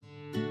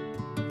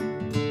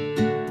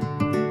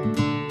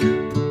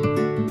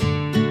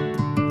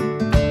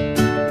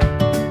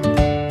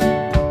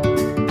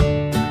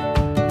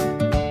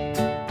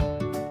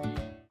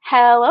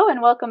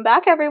and welcome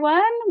back,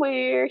 everyone.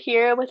 We're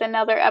here with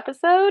another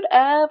episode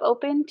of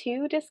Open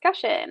to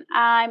Discussion.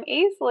 I'm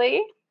Aisley.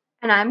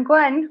 And I'm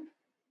Gwen.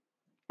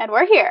 And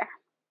we're here.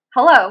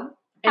 Hello.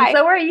 And Hi.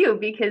 so are you,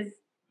 because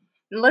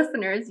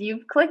listeners,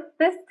 you've clicked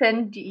this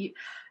and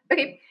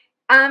okay.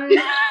 I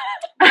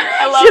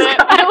love it.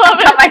 I love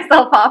it. Cut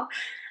myself off.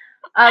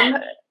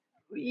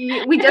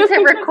 We just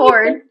hit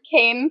record.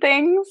 Cane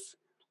things.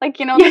 Like,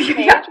 you know, the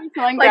cage where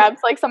someone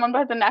grabs like someone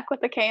by the neck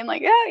with a cane,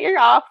 like, yeah, you're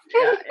off.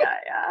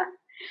 Yeah.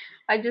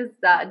 I just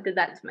did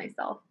that to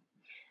myself.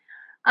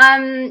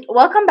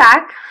 Welcome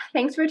back.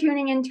 Thanks for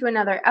tuning in to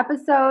another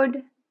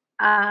episode.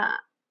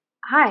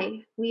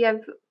 Hi. We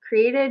have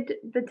created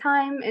the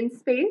time and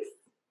space.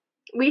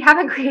 We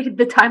haven't created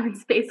the time and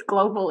space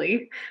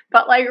globally,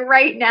 but like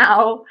right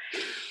now,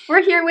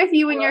 we're here with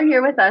you and you're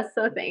here with us,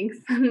 so thanks.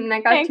 And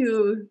I got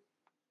too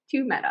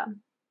meta.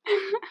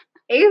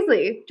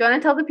 Aisley, do you want to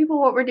tell the people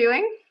what we're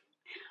doing?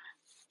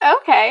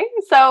 Okay,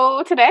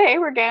 so today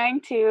we're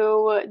going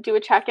to do a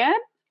check-in,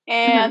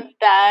 and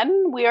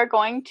then we are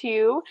going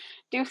to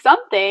do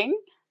something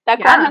that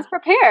Gwen has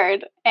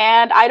prepared,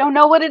 and I don't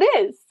know what it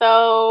is,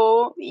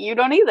 so you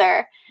don't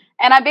either.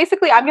 And I'm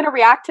going to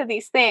react to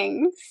these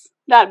things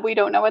that we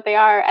don't know what they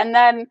are, and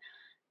then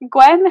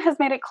Gwen has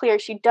made it clear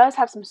she does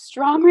have some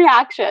strong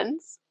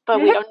reactions, but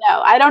we don't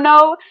know. I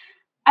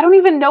don't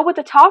even know what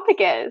the topic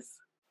is.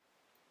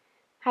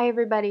 Hi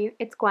everybody,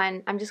 it's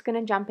Gwen. I'm just going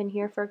to jump in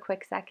here for a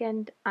quick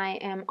second. I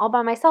am all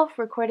by myself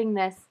recording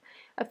this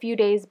a few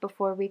days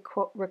before we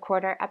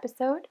record our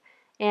episode,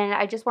 and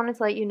I just wanted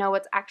to let you know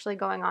what's actually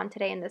going on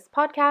today in this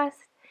podcast.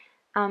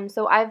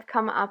 So I've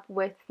come up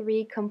with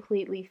 3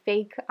 completely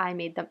fake, I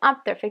made them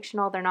up, they're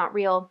fictional, they're not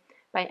real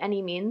by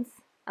any means,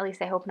 at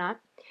least I hope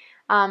not,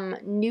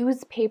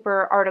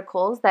 newspaper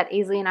articles that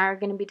Aisley and I are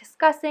going to be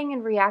discussing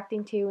and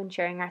reacting to and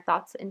sharing our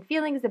thoughts and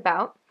feelings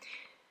about.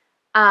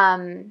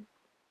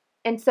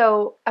 And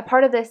so a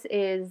part of this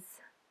is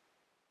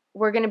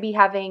I'm going to be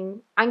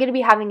having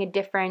a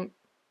different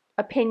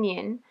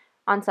opinion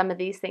on some of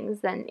these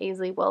things than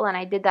Aisley will, and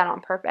I did that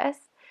on purpose.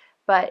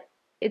 But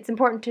it's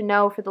important to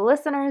know for the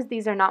listeners,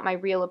 these are not my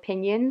real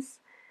opinions.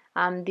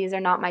 These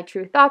are not my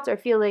true thoughts or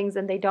feelings,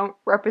 and they don't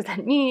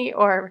represent me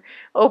or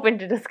open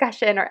to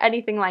discussion or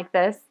anything like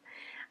this.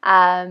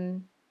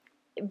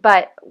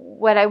 But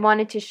what I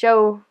wanted to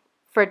show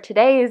for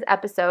today's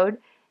episode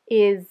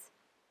is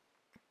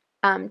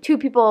 2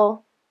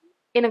 people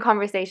in a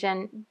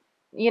conversation,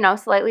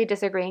 slightly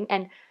disagreeing,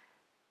 and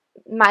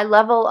my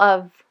level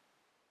of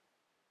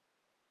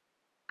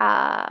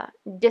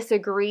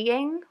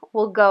disagreeing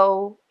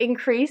will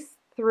increase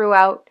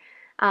throughout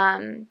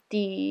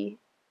the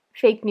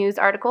fake news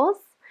articles.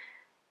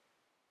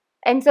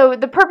 And so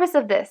the purpose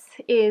of this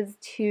is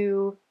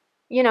to,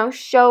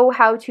 show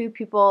how 2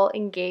 people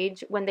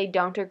engage when they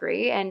don't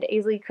agree, and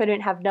Aisley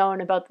couldn't have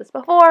known about this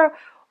before,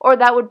 or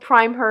that would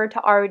prime her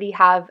to already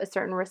have a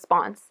certain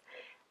response.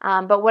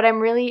 But what I'm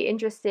really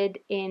interested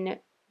in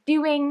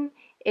doing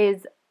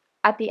is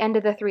at the end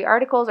of the 3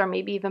 articles, or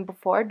maybe even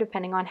before,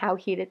 depending on how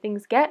heated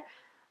things get,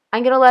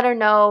 I'm going to let her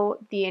know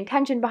the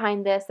intention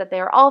behind this, that they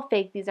are all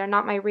fake. These are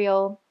not my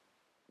real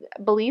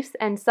beliefs,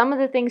 and some of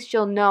the things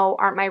she'll know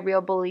aren't my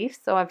real beliefs,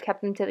 so I've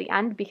kept them to the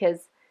end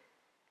because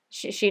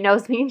she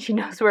knows me and she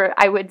knows where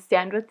I would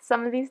stand with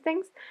some of these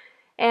things.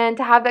 And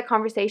to have that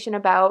conversation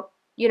about,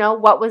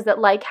 what was it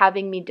like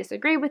having me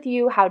disagree with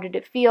you? How did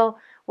it feel?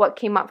 What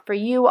came up for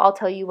you? I'll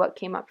tell you what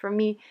came up for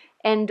me.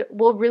 And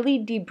we'll really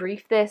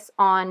debrief this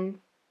on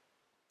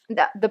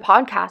the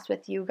podcast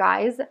with you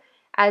guys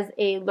as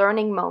a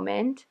learning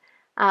moment.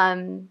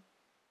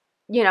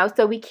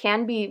 So we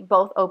can be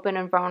both open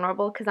and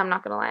vulnerable, because I'm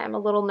not going to lie, I'm a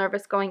little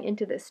nervous going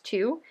into this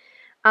too.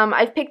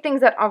 I've picked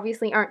things that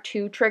obviously aren't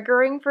too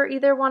triggering for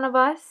either one of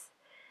us.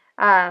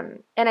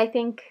 And I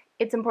think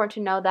it's important to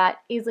know that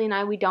Aisley and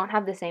I, we don't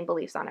have the same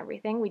beliefs on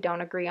everything. We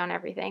don't agree on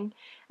everything.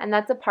 And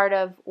that's a part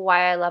of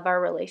why I love our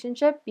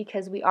relationship,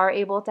 because we are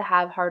able to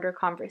have harder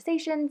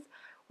conversations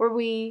where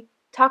we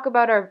talk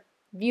about our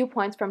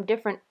viewpoints from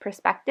different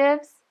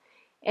perspectives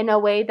in a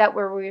way that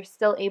where we're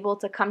still able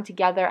to come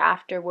together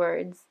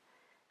afterwards,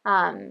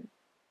 and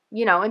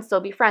still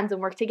be friends and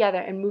work together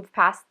and move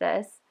past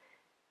this.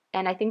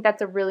 And I think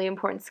that's a really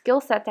important skill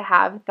set to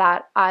have,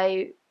 that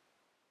I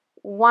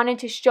wanted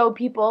to show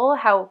people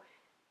how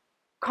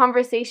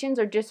conversations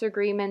or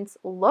disagreements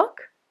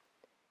look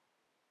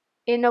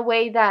in a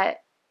way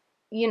that,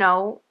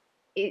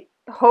 it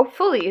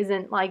hopefully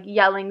isn't like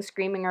yelling,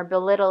 screaming, or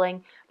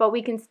belittling, but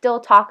we can still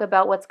talk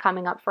about what's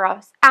coming up for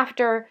us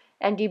after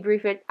and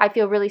debrief it. I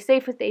feel really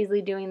safe with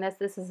Aisley doing this.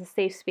 This is a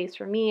safe space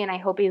for me, and I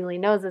hope Aisley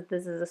knows that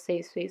this is a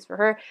safe space for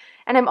her.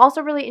 And I'm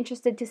also really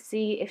interested to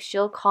see if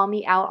she'll call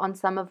me out on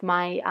some of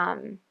my,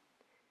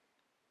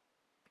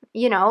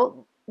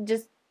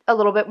 just a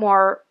little bit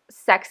more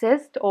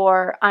sexist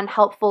or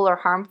unhelpful or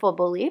harmful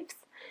beliefs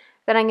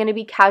that I'm going to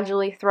be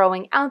casually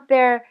throwing out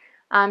there,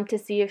 to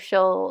see if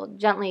she'll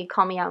gently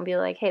call me out and be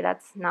like, hey,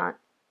 that's not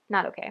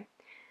okay.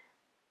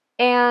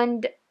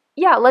 And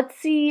yeah, let's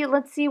see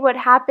what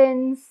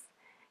happens.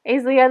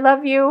 Aisley, I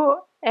love you.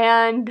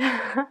 And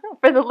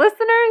for the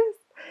listeners,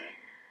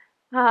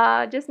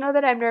 just know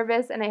that I'm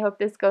nervous and I hope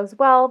this goes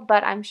well,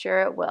 but I'm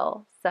sure it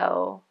will.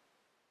 So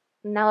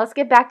now let's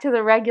get back to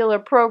the regular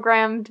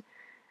programmed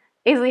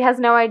Aisley Has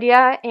No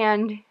Idea,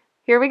 and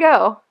here we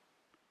go.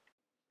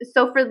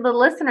 So for the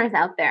listeners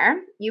out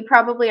there, you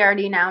probably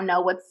already now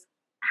know what's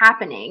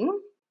happening,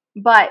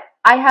 but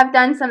I have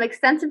done some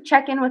extensive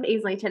check-in with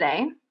Aisley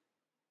today.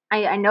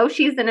 I know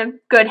she's in a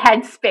good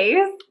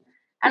headspace,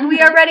 and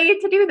we are ready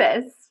to do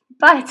this.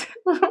 But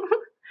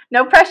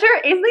no pressure,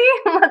 Aisley.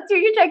 Let's do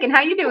your check-in.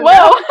 How you doing?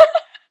 Whoa.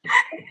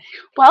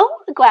 Well,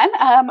 Gwen,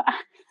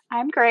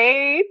 I'm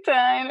great.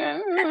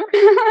 No,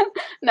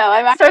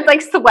 I'm actually... Starts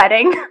like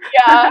sweating.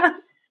 Yeah.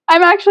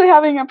 I'm actually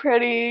having a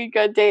pretty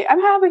good day.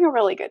 I'm having a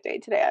really good day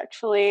today,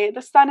 actually.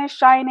 The sun is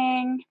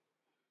shining.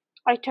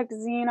 I took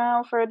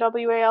Xeno for a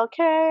WALK.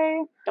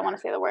 Don't want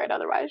to say the word,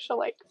 otherwise she'll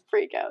like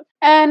freak out.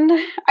 And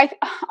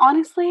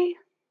honestly,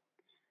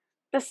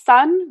 the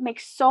sun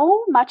makes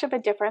so much of a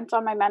difference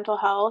on my mental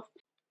health.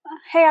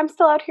 Hey, I'm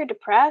still out here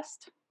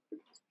depressed,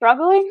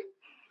 struggling.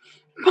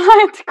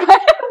 But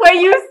when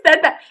you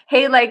said that,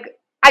 hey, like,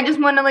 I just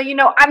want to let you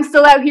know I'm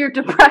still out here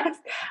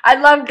depressed. I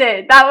loved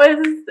it. That was,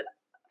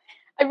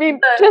 I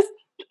mean, just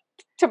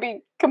to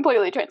be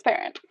completely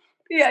transparent.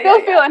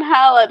 Still feeling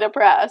hella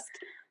depressed.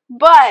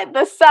 But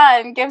the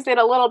sun gives it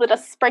a little bit of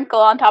sprinkle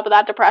on top of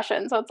that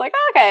depression. So it's like,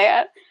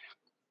 okay,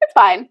 it's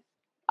fine.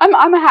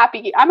 I'm a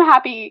happy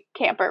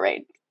camper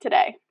right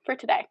today. We're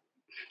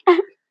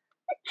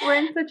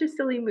in such a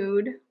silly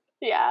mood.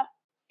 Yeah.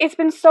 It's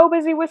been so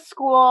busy with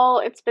school.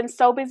 It's been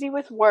so busy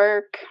with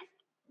work.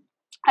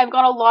 I've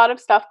got a lot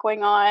of stuff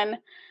going on.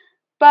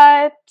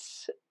 But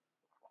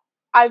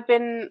I've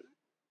been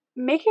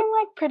making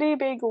like pretty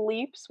big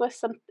leaps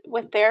with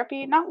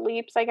therapy. Not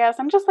leaps, I guess.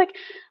 I'm just like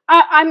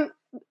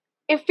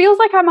it feels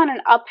like I'm on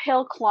an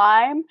uphill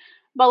climb,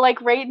 but like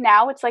right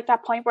now it's like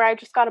that point where I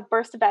just got a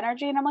burst of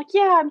energy and I'm like,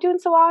 yeah, I'm doing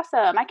so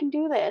awesome. I can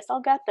do this.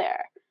 I'll get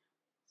there.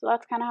 So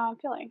that's kind of how I'm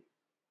feeling.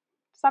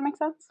 Does that make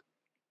sense?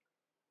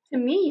 To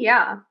me,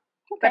 yeah.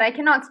 Okay. But I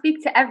cannot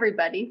speak to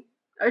everybody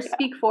or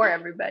speak for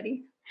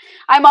everybody.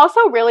 I'm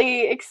also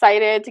really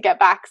excited to get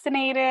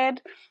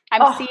vaccinated.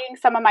 I'm seeing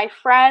some of my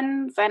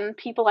friends and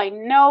people I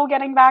know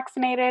getting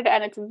vaccinated,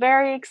 and it's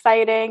very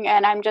exciting,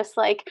 and I'm just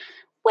like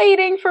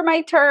waiting for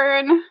my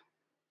turn.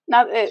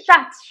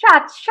 Shots.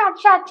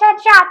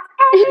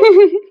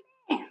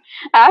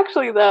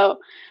 Actually, though.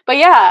 But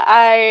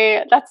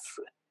yeah,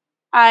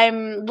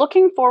 I'm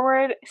looking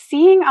forward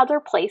seeing other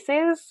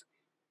places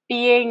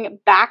being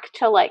back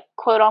to like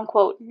quote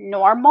unquote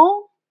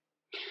normal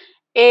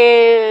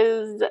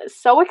is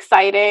so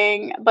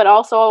exciting, but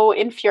also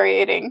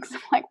infuriating. I'm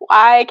like,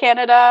 why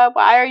Canada?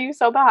 Why are you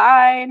so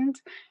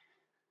behind?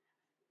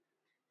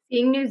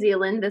 Seeing New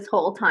Zealand this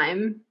whole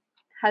time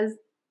has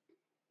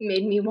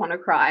made me want to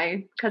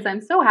cry because I'm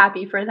so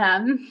happy for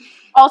them.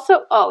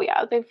 Also,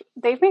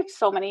 they've made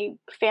so many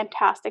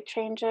fantastic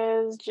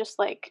changes. Just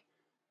like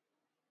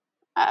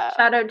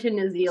shout out to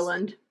New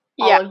Zealand,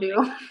 all of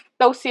you.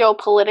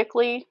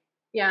 Socio-politically,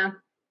 yeah.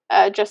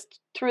 Just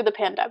through the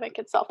pandemic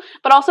itself,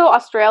 but also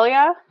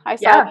Australia. I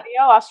saw a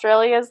video.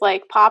 Australia's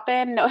like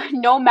popping,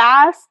 no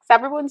masks.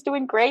 Everyone's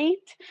doing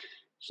great.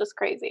 It's just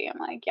crazy. I'm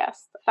like,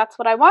 yes, that's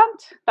what I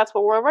want. That's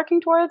what we're working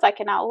towards. I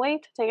cannot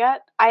wait to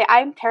get.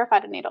 I'm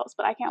terrified of needles,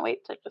 but I can't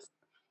wait to just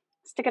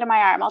stick it in my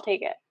arm. I'll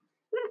take it.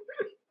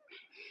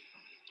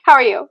 How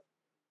are you?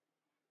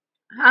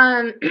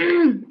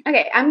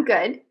 Okay, I'm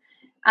good.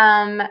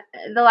 The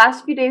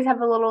last few days have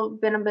a little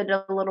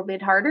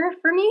bit harder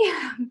for me.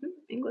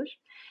 English.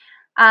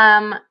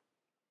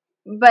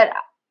 But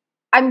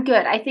I'm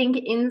good. I think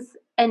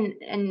and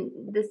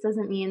this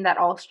doesn't mean that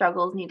all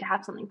struggles need to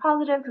have something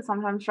positive, because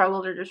sometimes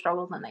struggles are just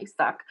struggles and they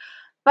suck.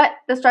 But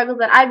the struggles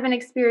that I've been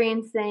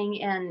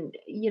experiencing, and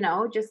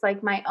just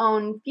like my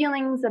own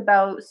feelings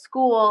about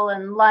school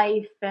and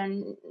life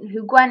and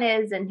who Gwen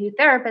is and who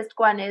therapist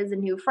Gwen is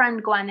and who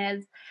friend Gwen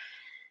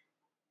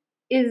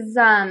is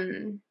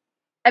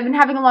I've been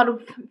having a lot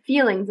of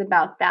feelings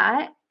about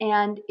that,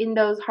 and in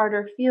those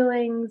harder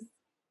feelings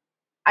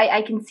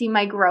I can see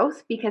my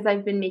growth because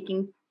I've been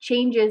making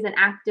changes and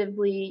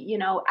actively,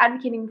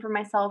 advocating for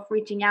myself,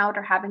 reaching out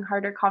or having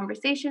harder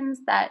conversations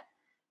that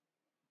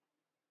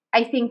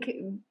I think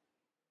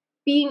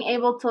being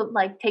able to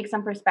like take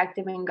some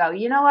perspective and go,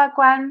 you know what,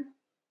 Gwen,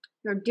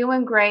 you're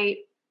doing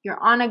great. You're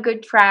on a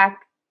good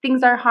track.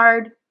 Things are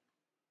hard,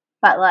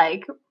 but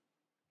like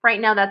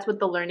right now, that's what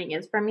the learning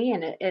is for me.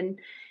 And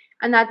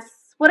that's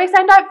what I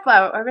signed up for.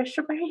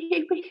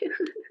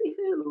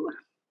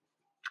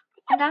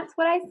 And that's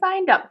what I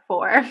signed up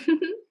for.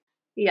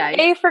 Yeah.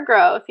 Yay for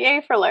growth.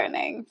 Yay for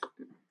learning.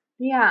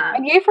 Yeah.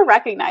 And yay for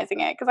recognizing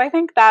it, because I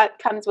think that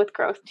comes with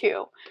growth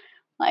too.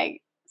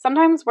 Like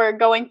sometimes we're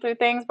going through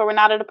things, but we're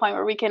not at a point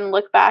where we can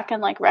look back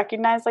and like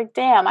recognize like,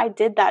 damn, I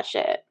did that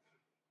shit.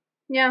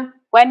 Yeah.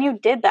 When you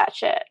did that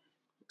shit.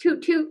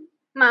 Toot toot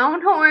my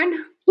own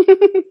horn.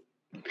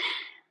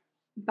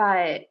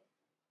 But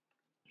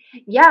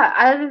yeah,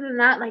 other than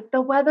that, like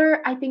the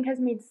weather I think has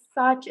made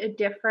such a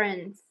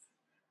difference.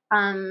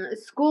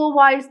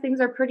 School-wise, things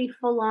are pretty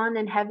full-on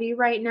and heavy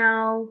right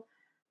now.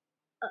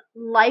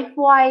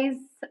 Life-wise,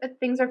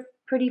 things are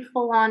pretty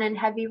full-on and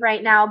heavy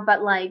right now,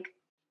 but like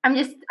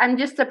I'm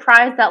just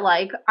surprised that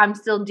like I'm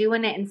still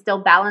doing it and still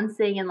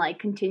balancing and like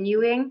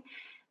continuing.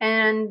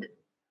 And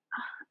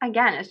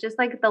again, it's just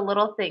like the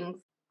little things.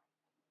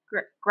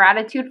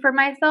 Gratitude for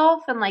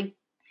myself and like,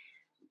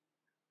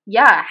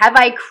 yeah, have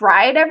I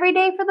cried every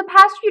day for the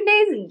past few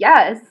days?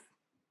 Yes.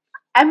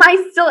 Am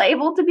I still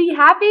able to be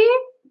happy?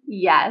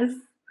 Yes.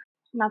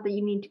 Not that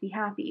you need to be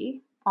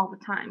happy all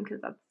the time,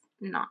 because that's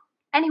not.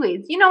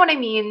 Anyways, you know what I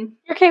mean.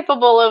 You're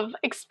capable of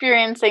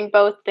experiencing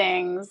both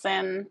things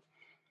and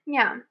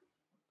yeah,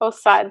 both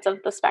sides of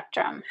the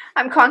spectrum.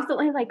 I'm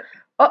constantly like,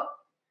 oh,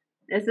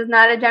 this is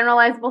not a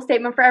generalizable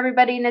statement for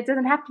everybody, and it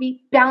doesn't have to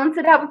be. Balance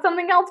it out with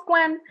something else,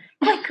 Gwen.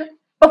 Like,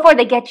 before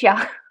they get you.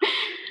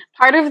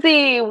 Part of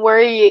the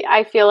worry,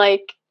 I feel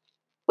like,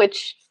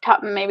 which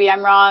maybe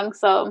I'm wrong,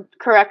 so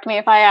correct me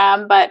if I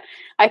am, but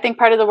I think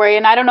part of the worry,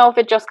 and I don't know if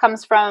it just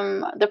comes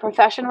from the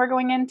profession we're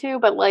going into,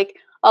 but like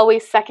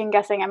always second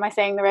guessing, am I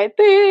saying the right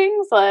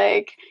things?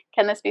 Like,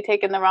 can this be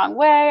taken the wrong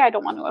way? I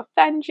don't want to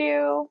offend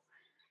you.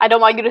 I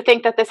don't want you to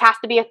think that this has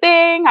to be a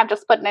thing. I'm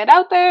just putting it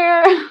out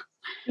there.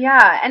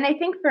 Yeah, and I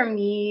think for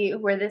me,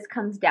 where this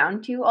comes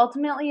down to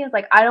ultimately is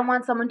like, I don't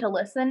want someone to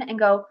listen and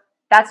go,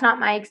 that's not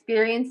my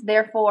experience,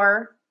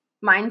 therefore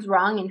mine's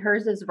wrong and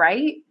hers is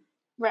right.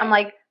 I'm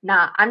like,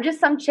 nah, I'm just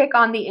some chick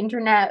on the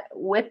internet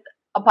with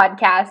a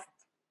podcast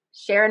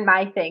sharing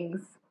my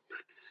things.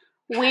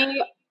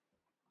 We,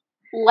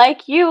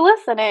 like you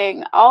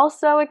listening,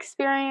 also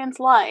experience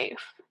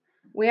life.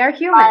 We are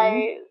human.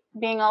 By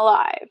being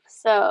alive.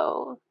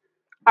 So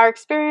our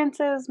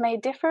experiences may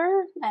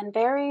differ and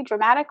vary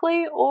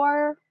dramatically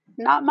or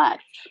not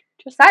much.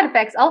 Just side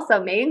effects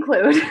also may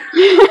include.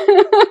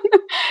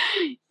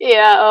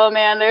 Yeah, oh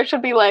man, there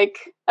should be like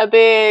a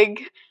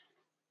big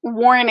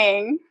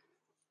warning.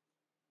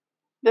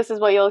 This is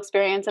what you'll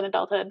experience in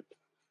adulthood.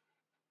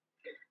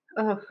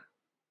 Ugh.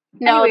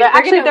 No,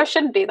 anyways, there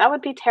shouldn't be. That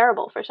would be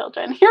terrible for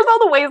children. Here's all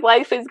the ways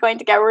life is going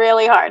to get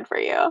really hard for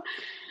you.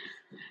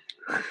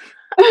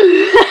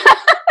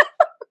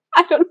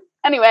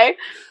 Anyway.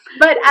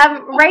 But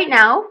right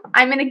now,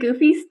 I'm in a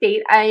goofy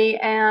state. I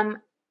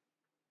am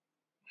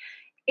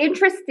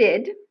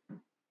interested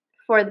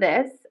for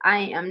this. I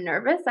am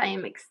nervous. I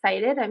am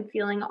excited. I'm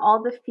feeling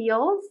all the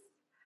feels.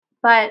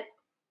 But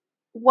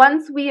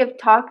once we have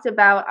talked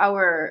about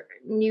our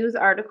news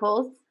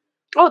articles.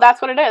 Oh,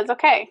 that's what it is.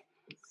 Okay.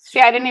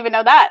 See, I didn't even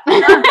know that.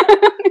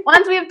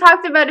 Once we have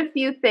talked about a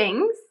few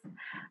things,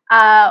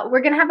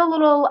 we're going to have a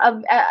little,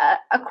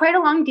 quite a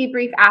long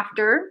debrief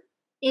after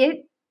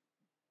it.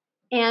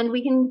 And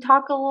we can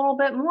talk a little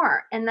bit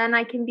more. And then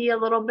I can be a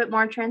little bit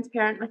more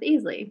transparent with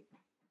Aisley.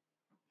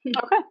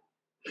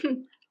 Okay.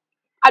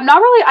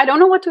 I don't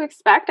know what to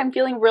expect. I'm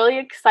feeling really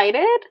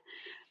excited.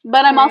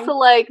 But I'm also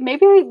like,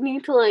 maybe I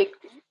need to like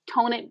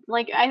tone it.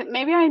 Like,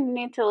 maybe I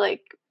need to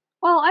like,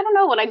 well, I don't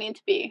know what I need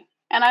to be.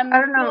 And I'm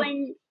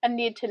feeling a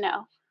need to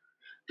know.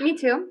 Me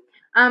too.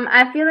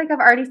 I feel like I've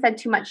already said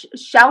too much.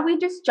 Shall we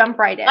just jump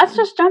right in? Let's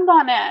just jump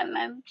on in.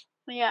 And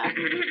yeah.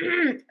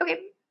 Okay.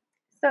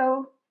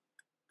 So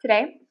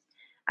today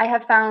I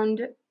have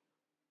found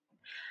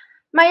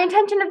my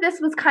intention of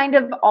this was kind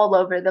of all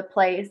over the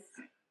place.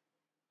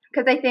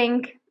 Because I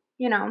think,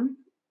 you know,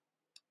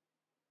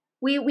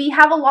 we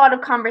have a lot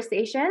of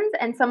conversations,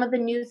 and some of the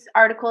news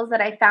articles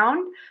that I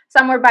found,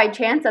 some were by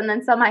chance, and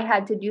then some I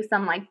had to do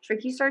some like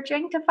tricky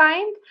searching to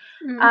find.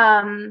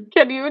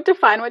 Can you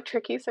define what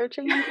tricky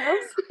searching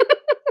entails?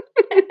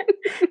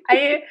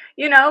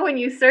 When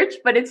you search,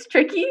 but it's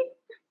tricky.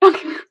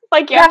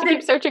 Like you have to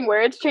keep searching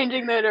words,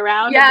 changing it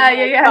around.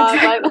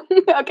 Yeah.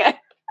 Okay.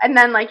 And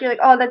then like you're like,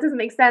 oh, that doesn't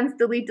make sense.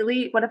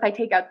 Delete. What if I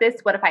take out this?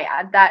 What if I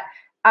add that?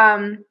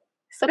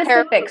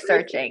 Specific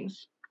searching.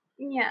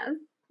 Yes.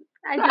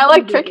 I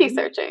like tricky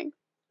searching.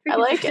 I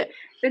like it.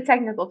 The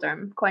technical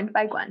term coined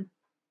by Gwen.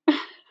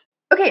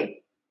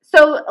 Okay,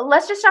 so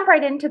let's just jump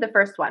right into the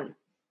first one.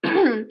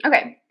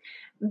 Okay.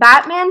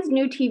 Batman's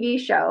new TV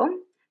show,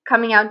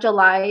 coming out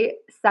July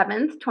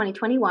 7th,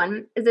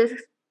 2021, is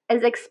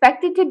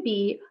expected to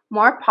be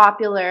more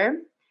popular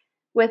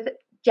with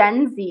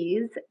Gen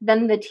Zs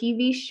than the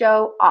TV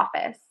show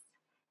Office.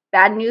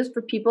 Bad news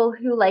for people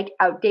who like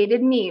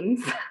outdated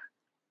memes.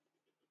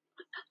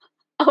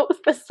 Oh,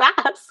 the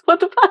sass. What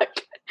the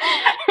fuck?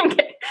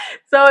 Okay.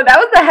 So that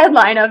was the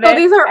headline of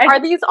it. So are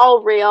these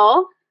all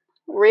real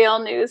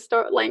news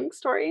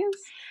stories?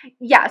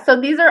 Yeah, so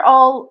these are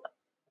all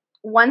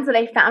ones that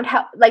I found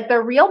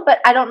they're real, but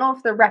I don't know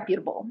if they're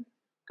reputable.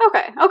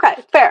 Okay.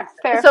 Fair.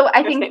 So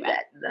I think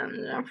that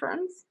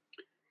friends.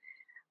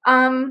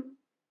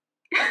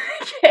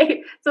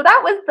 Okay. So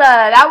that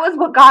was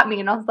what got me,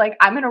 and I was like,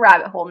 I'm in a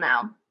rabbit hole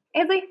now.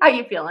 Ainsley, how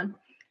you feeling?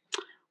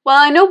 Well,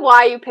 I know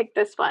why you picked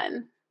this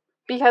one.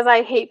 Because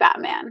I hate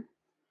Batman.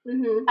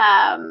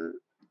 Mm-hmm.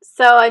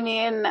 So, I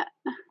mean,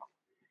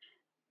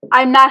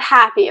 I'm not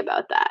happy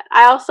about that.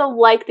 I also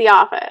like The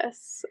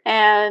Office.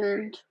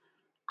 And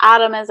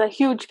Adam is a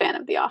huge fan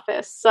of The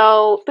Office.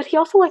 So, but he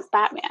also likes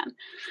Batman.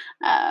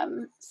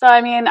 So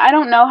I mean, I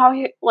don't know how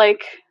he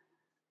like.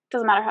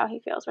 Doesn't matter how he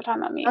feels. We're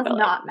talking about me. Does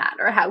not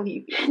matter how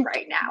he feels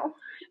right now.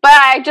 But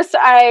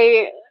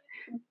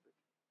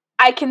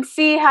I can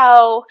see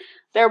how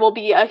there will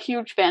be a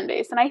huge fan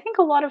base, and I think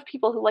a lot of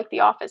people who like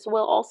The Office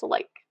will also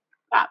like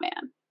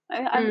Batman.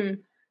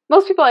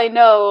 Most people I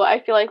know, I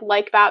feel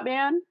like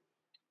Batman,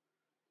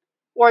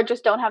 or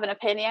just don't have an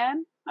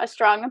opinion, a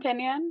strong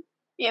opinion.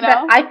 You know,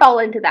 but I fall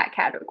into that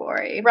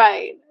category,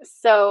 right?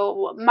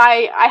 So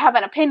I have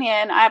an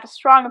opinion, I have a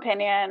strong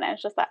opinion, and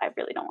it's just that I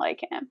really don't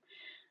like him.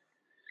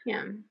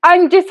 Yeah,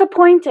 I'm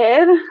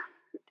disappointed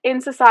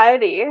in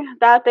society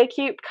that they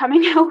keep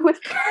coming out with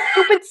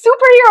stupid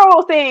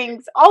superhero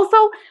things. Also,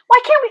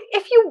 why can't we,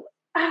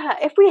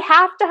 if we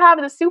have to have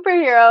the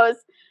superheroes,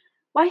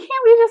 why can't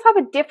we just have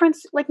a different,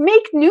 like,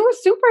 make new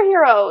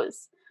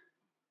superheroes?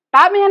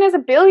 Batman is a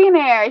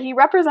billionaire. He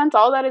represents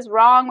all that is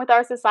wrong with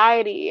our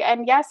society.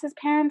 And yes, his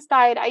parents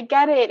died. I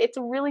get it. It's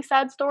a really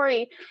sad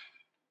story.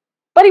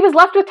 But he was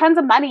left with tons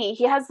of money.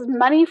 He has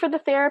money for the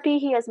therapy.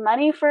 He has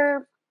money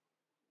for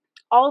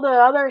all the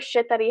other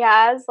shit that he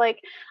has. Like,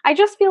 I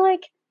just feel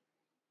like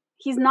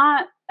he's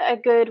not a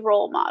good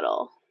role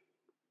model.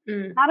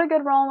 Not a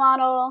good role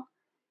model.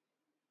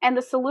 And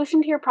the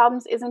solution to your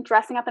problems isn't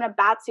dressing up in a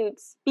batsuit,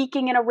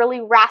 speaking in a really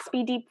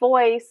raspy, deep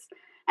voice,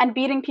 and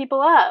beating people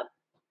up.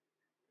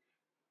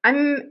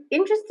 I'm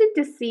interested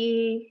to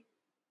see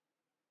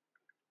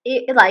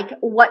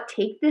what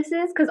take this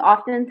is, because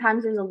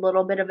oftentimes there's a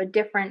little bit of a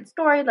different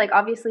story. Like,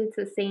 obviously it's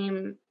the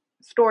same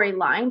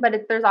storyline, but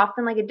there's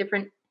often like a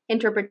different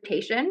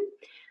interpretation,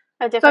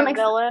 a different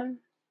villain.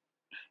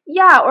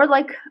 Yeah, or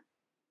like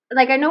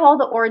I know all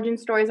the origin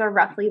stories are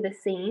roughly the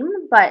same,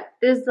 but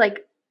there's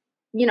like,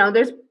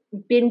 there's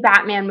been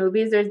Batman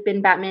movies, there's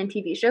been Batman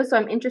TV shows, so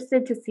I'm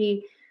interested to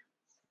see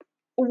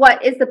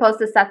what is supposed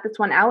to set this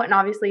one out. And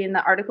obviously in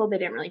the article they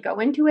didn't really go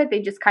into it.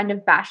 They just kind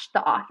of bashed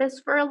The Office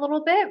for a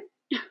little bit.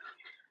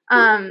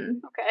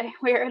 Okay,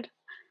 weird.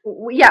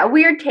 Yeah,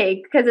 weird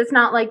take, because it's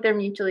not like they're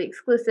mutually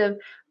exclusive,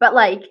 but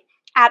like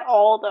at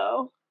all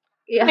though.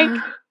 Yeah.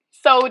 Like,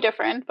 so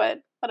different,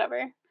 but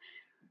whatever.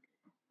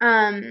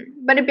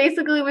 But it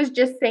basically was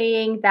just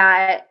saying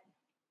that,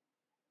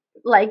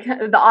 like,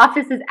 The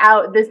Office is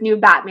out, this new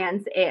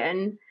Batman's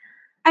in.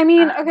 I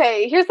mean,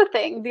 okay, here's the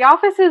thing. The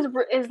Office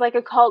is like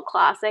a cult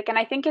classic, and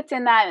I think it's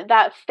in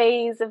that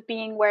phase of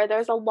being where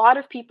there's a lot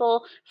of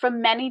people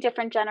from many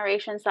different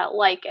generations that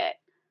like it.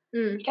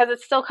 Because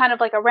it's still kind of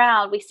like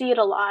around. We see it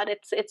a lot.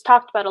 It's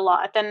talked about a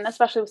lot, and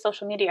especially with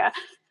social media.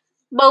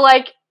 But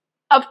like,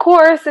 of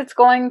course, it's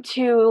going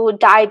to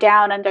die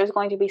down, and there's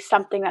going to be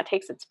something that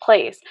takes its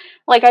place.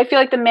 Like, I feel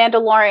like The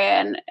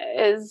Mandalorian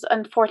is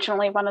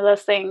unfortunately one of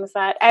those things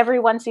that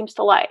everyone seems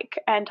to like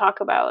and talk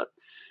about.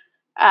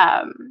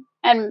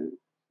 And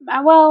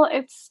well,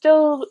 it's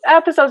still,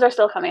 episodes are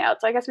still coming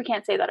out, so I guess we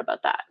can't say that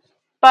about that.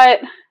 But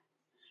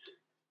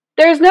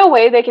there's no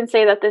way they can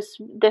say that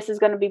this is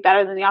going to be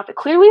better than The Office.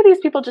 Clearly, these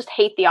people just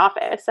hate The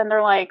Office, and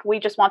they're like, we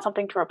just want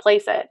something to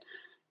replace it.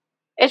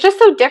 It's just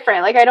so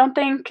different. Like, I don't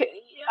think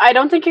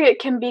it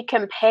can be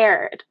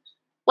compared.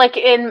 Like,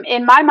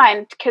 in my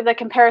mind, the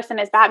comparison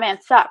is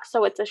Batman sucks,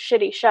 so it's a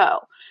shitty show.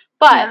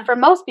 But for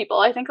most people,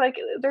 I think, like,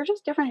 they're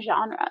just different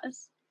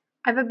genres.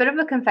 I have a bit of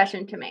a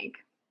confession to make.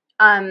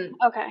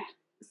 Okay.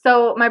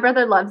 So my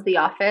brother loves The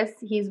Office.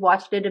 He's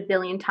watched it a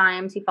billion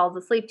times. He falls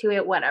asleep to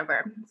it,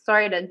 whatever.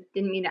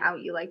 Didn't mean to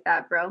out you like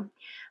that, bro.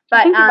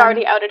 But I think you've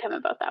already outed him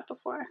about that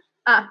before.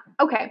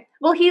 Okay.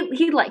 Well,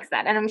 he likes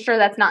that, and I'm sure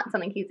that's not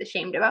something he's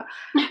ashamed about.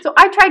 So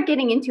I tried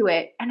getting into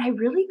it, and I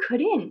really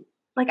couldn't.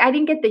 Like, I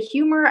didn't get the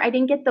humor. I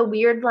didn't get the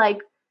weird, like,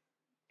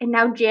 and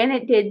now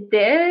Janet did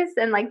this,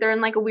 and like they're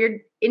in like a weird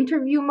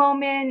interview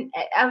moment.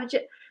 I was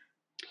just...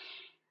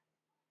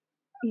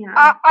 Yeah.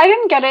 I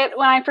didn't get it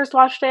when I first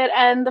watched it,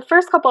 and the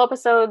first couple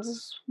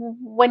episodes,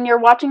 when you're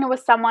watching it with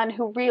someone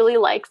who really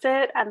likes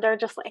it, and they're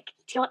just like,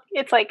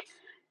 it's like,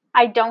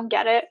 I don't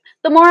get it.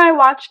 The more I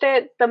watched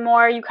it, the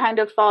more you kind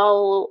of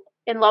fall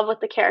in love with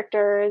the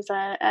characters,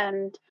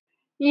 and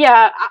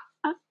yeah,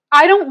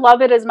 I don't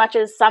love it as much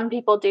as some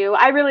people do.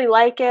 I really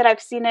like it.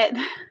 I've seen it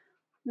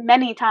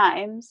many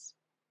times,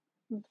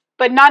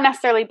 but not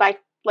necessarily by,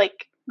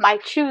 like, my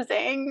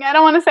choosing. I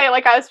don't want to say,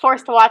 like, I was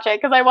forced to watch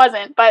it, because I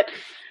wasn't, but...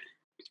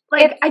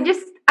 Like, I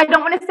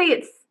don't want to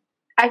say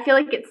I feel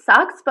like it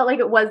sucks, but like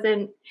it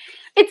wasn't.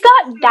 It's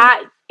not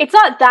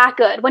that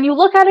good. When you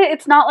look at it,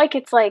 it's not like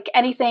it's like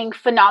anything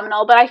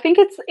phenomenal, but I think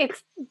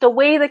it's the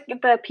way that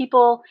the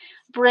people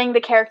bring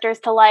the characters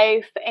to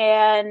life,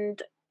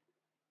 and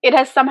it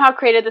has somehow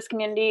created this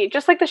community.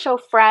 Just like the show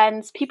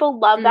Friends, people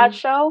love that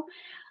show.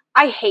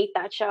 I hate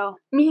that show.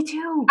 Me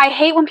too. I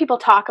hate when people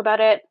talk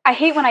about it. I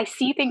hate when I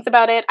see things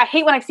about it. I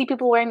hate when I see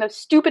people wearing those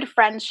stupid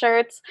Friends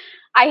shirts.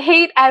 I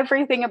hate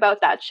everything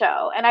about that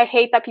show, and I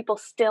hate that people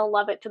still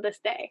love it to this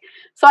day.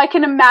 So I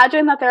can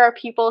imagine that there are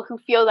people who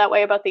feel that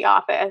way about The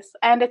Office,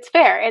 and it's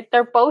fair.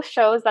 They're both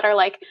shows that are,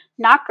 like,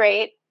 not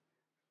great,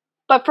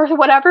 but for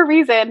whatever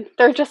reason,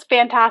 they're just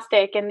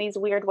fantastic in these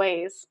weird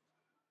ways.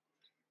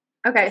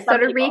 Okay, so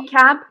to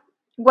recap,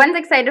 Gwen's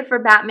excited for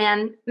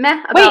Batman.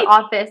 Meh about Wait,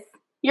 Office.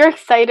 You're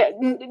excited?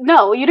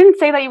 No, you didn't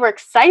say that you were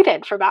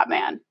excited for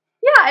Batman.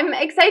 Yeah, I'm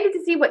excited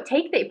to see what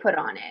take they put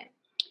on it.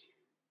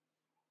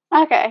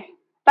 Okay,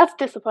 that's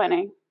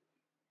disappointing.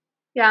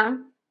 Yeah.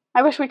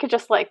 I wish we could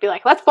just be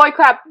like, let's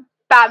boycott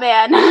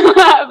Batman,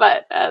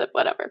 but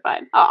whatever,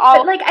 fine.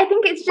 I'll I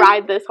think it's just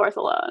ride this horse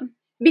alone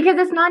because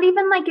it's not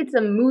even like it's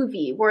a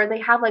movie where they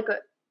have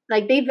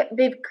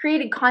they've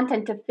created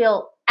content to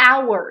fill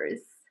hours.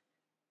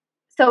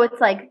 So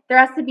it's like there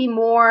has to be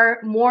more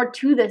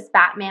to this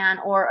Batman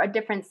or a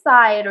different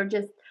side or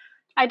just.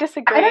 I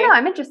disagree. I don't know.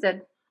 I'm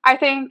interested. I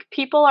think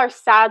people are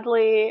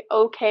sadly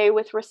okay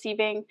with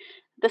receiving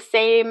the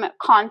same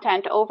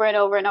content over and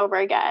over and over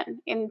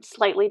again in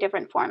slightly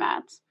different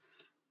formats.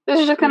 This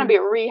is just going to be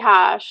a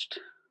rehashed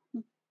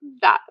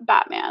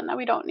Batman that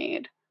we don't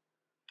need.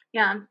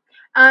 Yeah.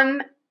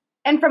 And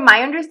from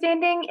my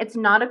understanding, it's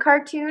not a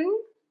cartoon,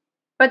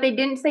 but they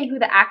didn't say who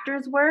the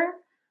actors were.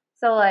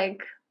 So, To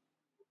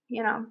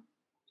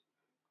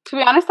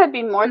be honest, I'd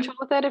be more chill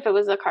with it if it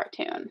was a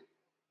cartoon.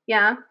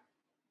 Yeah.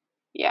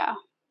 Yeah.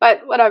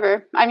 But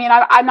whatever. I mean,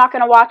 I'm not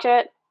going to watch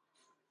it.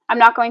 I'm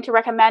not going to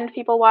recommend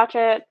people watch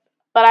it,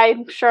 but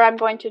I'm sure I'm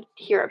going to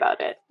hear about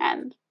it,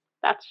 and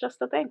that's just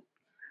the thing.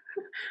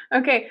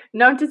 Okay,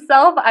 note to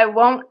self, I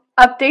won't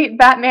update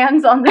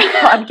Batman's on this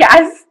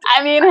podcast.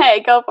 I mean,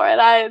 hey, go for it.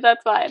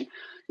 That's fine.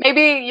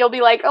 Maybe you'll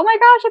be like, oh my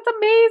gosh, it's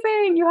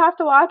amazing. You have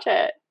to watch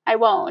it. I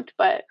won't,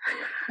 but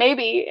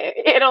maybe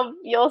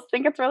you'll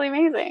think it's really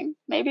amazing.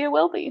 Maybe it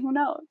will be. Who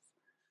knows?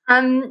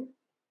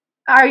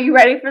 Are you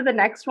ready for the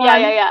next one?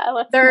 Yeah.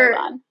 Let's move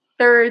on.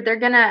 They're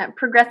gonna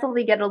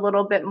progressively get a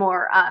little bit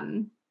more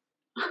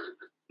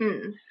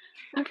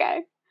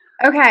Okay.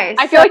 Okay.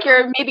 I feel like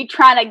you're maybe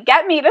trying to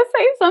get me to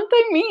say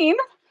something mean.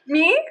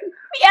 Me?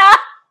 Yeah.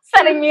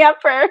 Setting me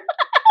up for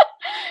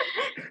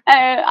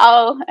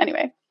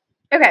anyway.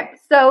 Okay,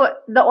 so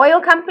the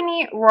oil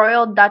company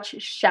Royal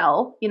Dutch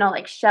Shell,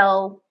 like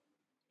Shell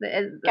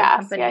is the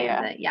gas,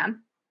 company. Yeah.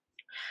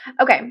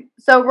 Okay,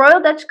 so Royal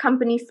Dutch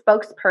Company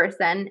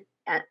spokesperson,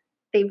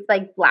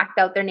 they've blacked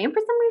out their name for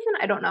some reason.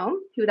 I don't know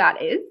who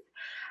that is.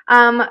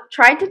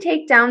 Tried to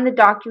take down the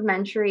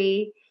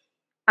documentary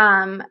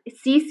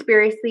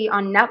Seaspiracy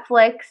on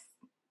Netflix.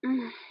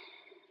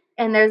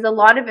 And there's a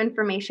lot of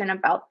information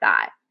about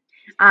that.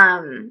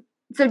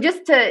 So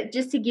just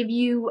to give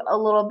you a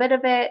little bit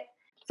of it.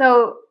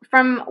 So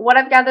from what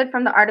I've gathered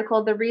from the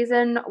article, the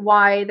reason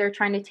why they're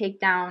trying to take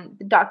down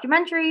the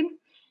documentary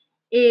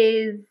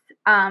is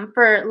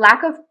for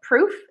lack of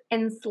proof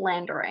and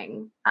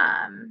slandering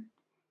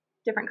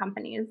different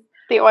companies.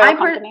 The oil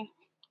company.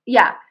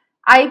 Yeah.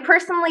 I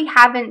personally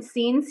haven't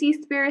seen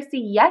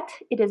Seaspiracy yet.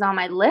 It is on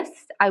my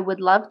list. I would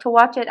love to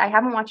watch it. I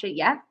haven't watched it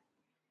yet.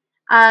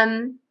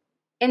 And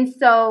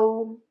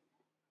so,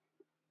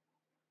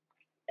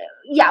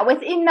 yeah,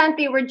 within that,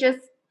 they were just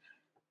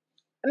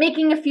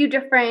making a few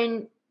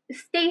different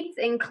states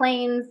and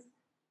claims.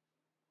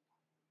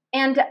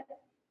 And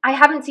I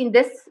haven't seen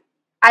this.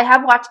 I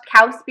have watched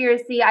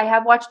Cowspiracy. I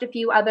have watched a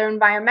few other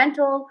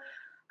environmental.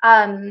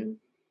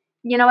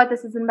 You know what?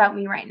 This isn't about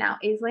me right now,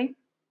 Aisley.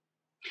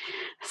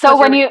 So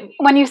when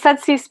you said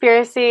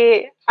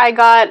Seaspiracy, I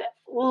got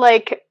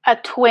a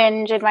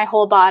twinge in my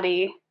whole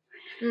body.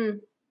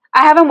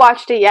 I haven't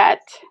watched it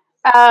yet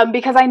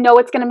because I know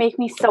it's going to make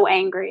me so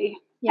angry.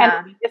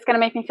 Yeah. And it's going to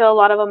make me feel a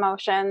lot of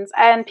emotions.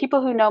 And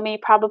people who know me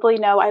probably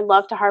know I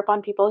love to harp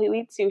on people who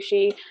eat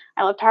sushi.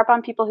 I love to harp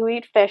on people who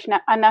eat fish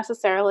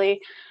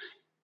unnecessarily.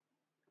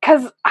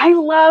 Because I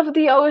love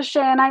the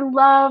ocean. I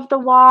love the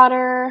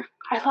water.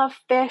 I love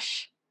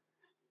fish.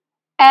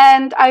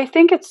 And I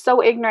think it's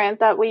so ignorant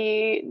that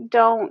we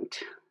don't.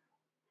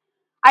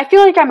 I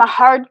feel like I'm a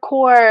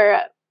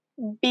hardcore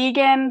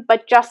vegan,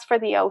 but just for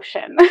the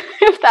ocean,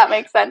 if that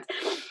makes sense.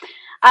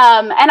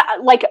 And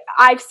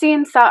I've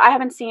seen I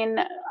haven't seen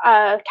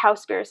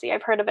Cowspiracy.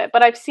 I've heard of it,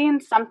 but I've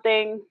seen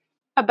something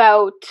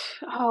about,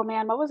 oh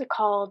man, what was it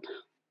called?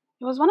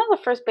 It was one of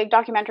the first big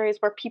documentaries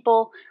where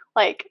people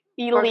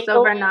illegally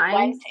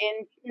went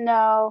in.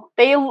 No,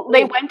 they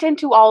went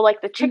into all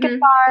the chicken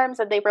farms,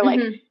 and they were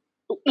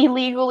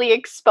illegally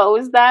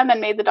exposed them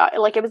and made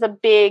it was a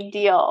big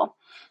deal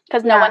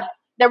because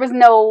there was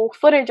no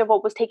footage of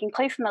what was taking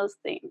place in those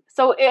things.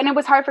 So, and it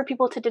was hard for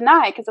people to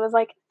deny because it was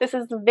this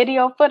is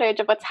video footage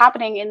of what's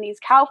happening in these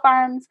cow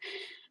farms,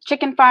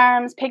 chicken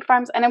farms, pig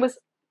farms, and it was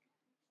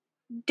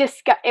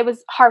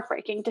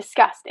heartbreaking,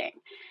 disgusting.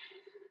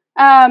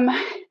 And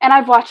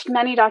I've watched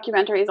many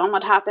documentaries on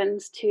what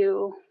happens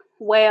to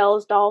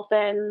whales,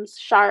 dolphins,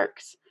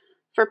 sharks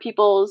for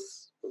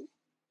people's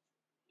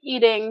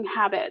eating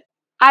habits.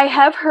 I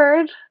have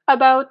heard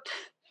about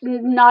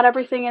not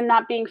everything in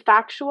that being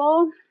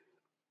factual.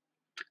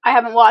 I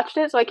haven't watched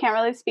it, so I can't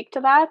really speak to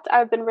that.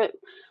 I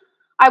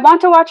want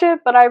to watch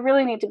it, but I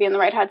really need to be in the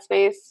right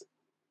headspace.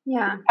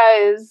 Yeah.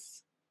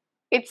 Because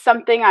it's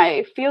something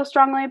I feel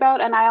strongly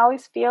about, and I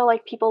always feel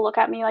like people look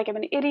at me like I'm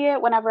an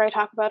idiot whenever I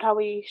talk about how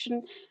we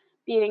shouldn't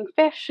eating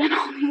fish and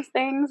all these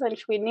things, and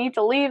we need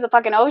to leave the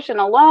fucking ocean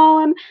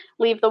alone,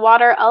 leave the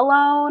water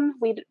alone.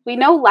 We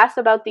know less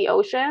about the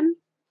ocean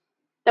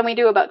than we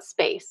do about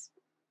space.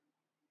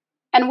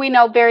 And we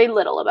know very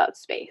little about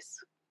space.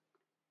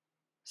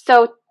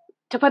 So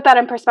to put that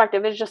in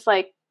perspective is just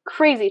like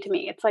crazy to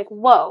me. It's like,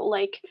 whoa,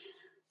 like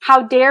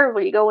how dare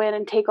we go in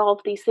and take all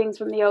of these things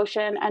from the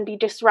ocean and be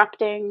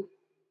disrupting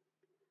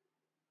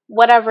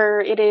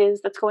whatever it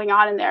is that's going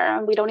on in there,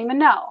 and we don't even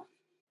know.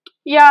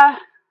 Yeah,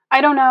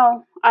 I don't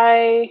know.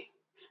 I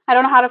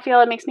don't know how to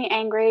feel. It makes me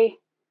angry.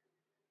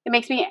 It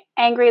makes me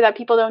angry that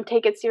people don't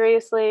take it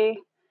seriously.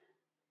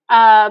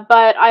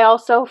 But I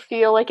also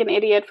feel like an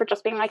idiot for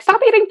just being like,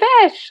 stop eating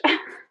fish.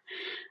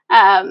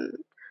 And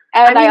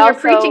I mean, you're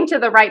preaching to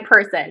the right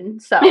person,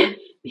 so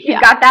you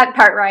got that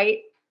part right.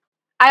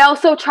 I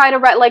also try to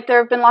write, like, there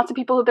have been lots of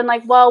people who've been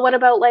like, well, what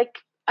about, like,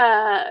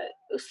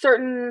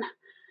 certain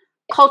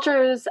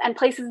cultures and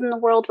places in the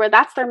world where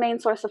that's their main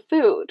source of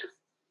food?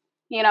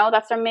 You know,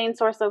 that's their main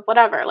source of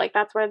whatever. Like,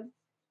 that's where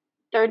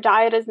their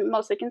diet is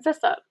mostly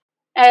consists of.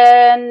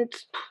 And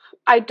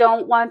I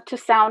don't want to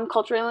sound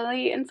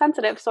culturally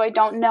insensitive, so I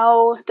don't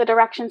know the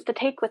directions to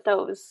take with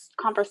those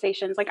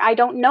conversations. Like, I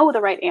don't know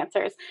the right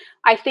answers.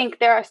 I think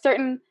there are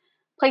certain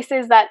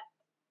places that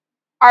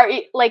are,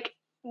 like,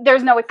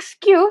 there's no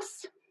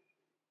excuse.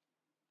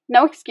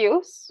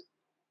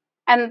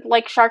 And,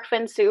 like, shark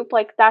fin soup,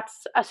 like,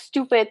 that's a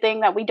stupid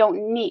thing that we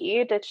don't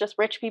need. It's just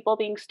rich people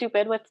being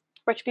stupid with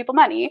rich people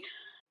money.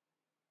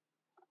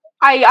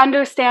 I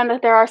understand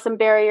that there are some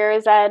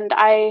barriers, and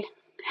I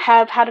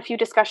have had a few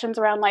discussions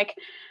around, like,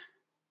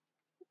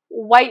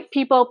 white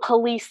people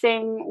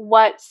policing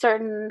what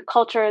certain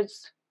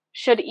cultures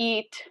should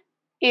eat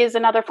is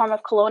another form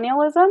of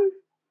colonialism.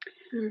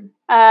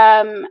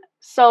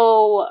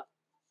 So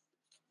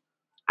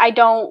I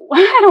don't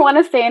want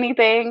to say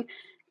anything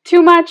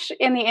too much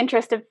in the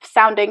interest of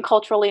sounding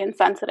culturally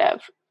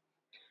insensitive,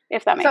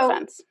 if that makes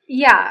sense.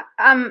 Yeah.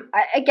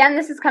 Again,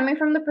 this is coming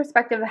from the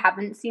perspective of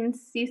haven't seen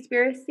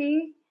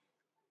Seaspiracy.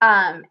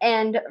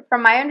 And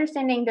from my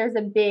understanding, there's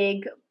a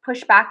big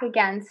pushback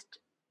against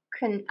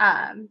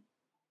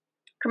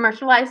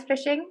commercialized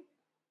fishing,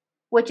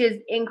 which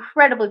is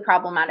incredibly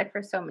problematic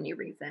for so many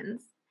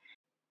reasons.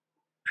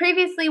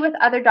 Previously, with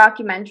other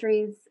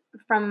documentaries,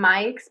 from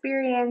my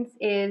experience,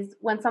 is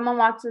when someone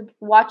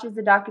watches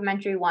the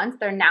documentary once,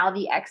 they're now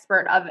the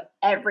expert of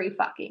every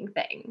fucking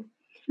thing.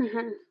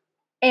 Mm-hmm.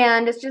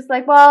 And it's just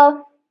like,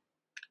 well,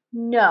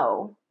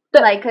 no.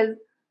 Because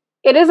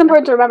it is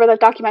important to remember that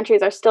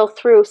documentaries are still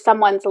through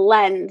someone's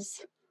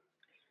lens.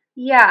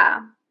 Yeah.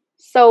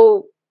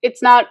 So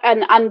it's not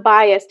an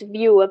unbiased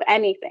view of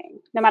anything,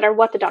 no matter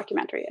what the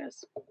documentary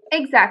is.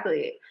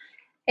 Exactly.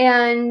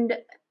 And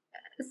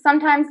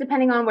sometimes,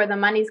 depending on where the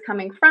money's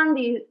coming from,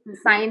 the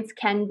science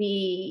can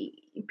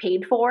be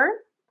paid for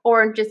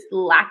or just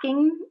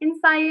lacking in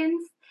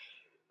science,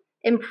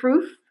 in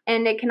proof,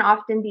 and it can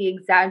often be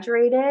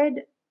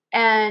exaggerated.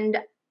 And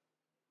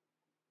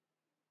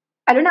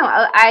I don't know,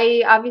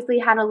 I obviously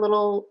had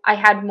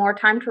more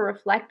time to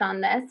reflect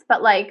on this,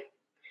 but like,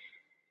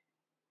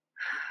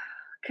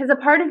 because a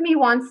part of me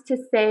wants to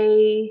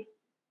say,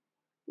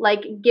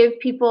 like, give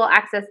people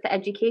access to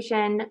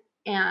education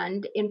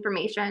and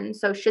information.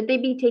 So should they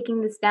be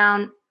taking this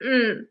down?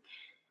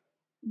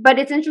 But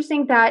it's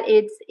interesting that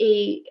it's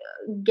a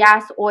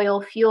gas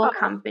oil fuel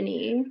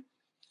company.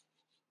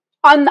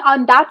 On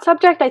that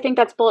subject, I think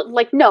that's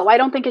no, I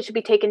don't think it should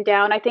be taken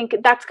down. I think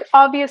that's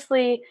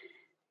obviously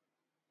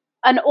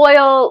an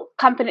oil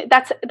company.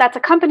 That's a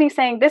company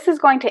saying this is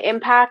going to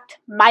impact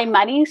my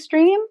money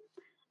stream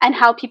and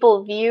how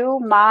people view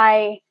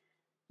my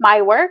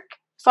work.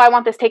 So I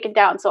want this taken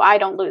down so I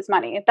don't lose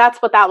money. That's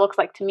what that looks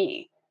like to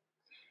me.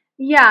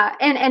 Yeah,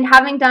 and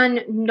having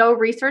done no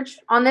research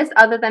on this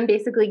other than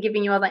basically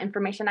giving you all the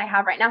information I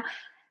have right now,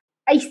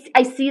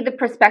 I see the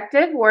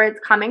perspective where it's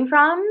coming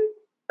from,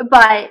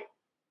 but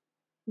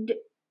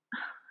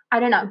I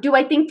don't know. Do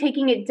I think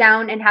taking it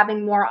down and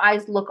having more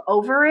eyes look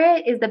over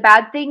it is the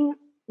bad thing?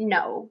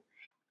 No.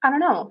 I don't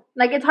know.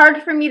 Like, it's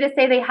hard for me to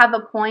say they have a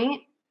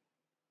point.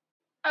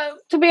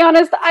 To be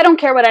honest, I don't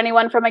care what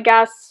anyone from a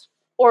gas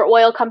or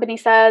oil company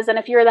says. And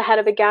if you're the head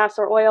of a gas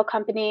or oil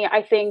company,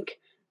 I think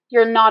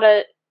you're not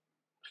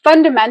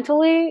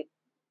fundamentally,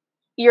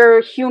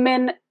 your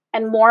human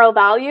and moral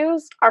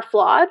values are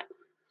flawed.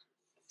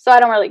 So I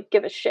don't really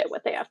give a shit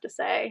what they have to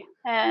say.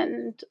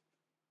 And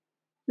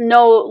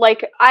no,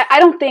 like, I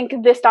don't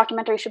think this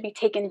documentary should be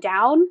taken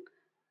down,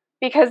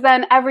 because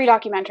then every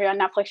documentary on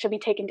Netflix should be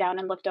taken down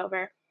and looked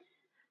over.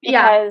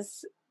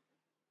 Because,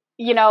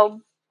 you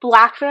know,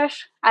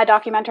 Blackfish, a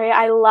documentary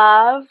I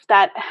love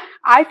that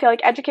I feel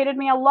like educated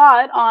me a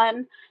lot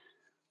on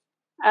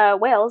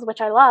whales, which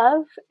I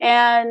love.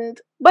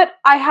 But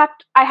I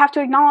have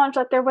to acknowledge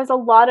that there was a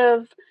lot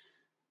of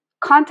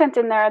content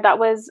in there that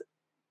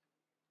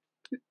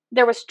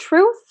there was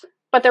truth,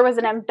 but there was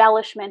an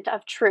embellishment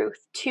of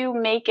truth to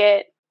make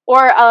it,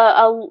 or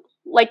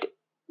like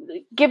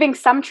giving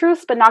some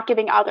truths but not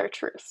giving other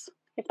truths.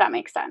 if that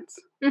makes sense.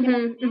 Mm-hmm, you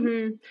know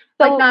mm-hmm.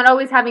 So, like not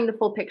always having the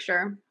full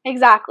picture.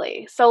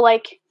 Exactly. So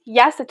like,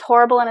 yes, it's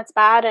horrible and it's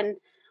bad and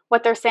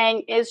what they're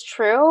saying is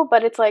true,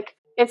 but it's like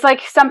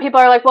some people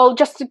are like, well,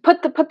 just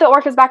put the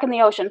orcas back in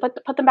the ocean,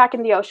 put them back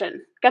in the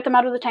ocean, get them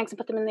out of the tanks and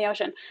put them in the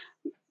ocean.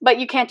 But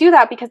you can't do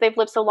that because they've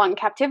lived so long in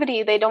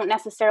captivity. They don't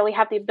necessarily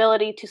have the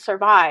ability to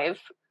survive.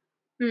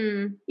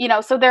 You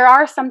know, so there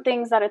are some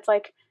things that it's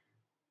like,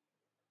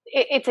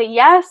 it's a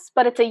yes,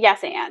 but it's a yes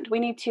and. We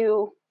need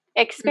to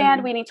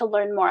expand. We need to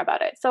learn more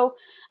about it. So,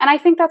 and I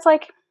think that's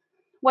like,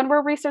 when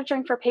we're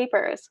researching for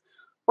papers,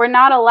 we're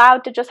not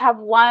allowed to just have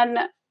one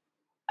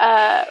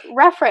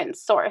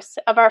reference source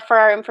for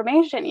our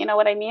information. You know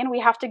what I mean? We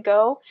have to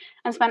go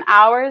and spend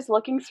hours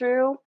looking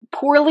through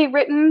poorly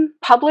written,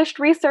 published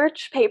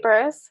research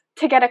papers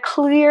to get a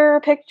clear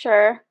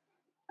picture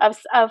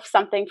of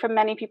something from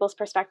many people's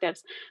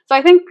perspectives. So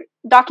I think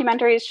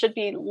documentaries should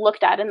be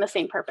looked at in the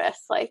same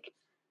purpose. Like,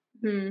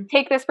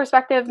 take this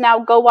perspective, now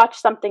go watch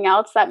something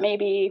else that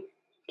maybe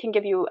can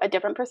give you a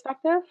different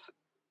perspective.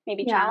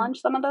 Maybe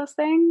challenge some of those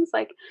things.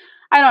 Like,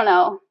 I don't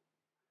know.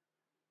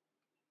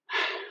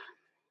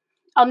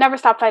 I'll never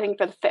stop fighting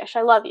for the fish.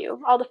 I love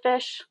you. All the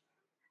fish.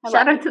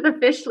 Shout out to the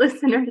fish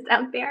listeners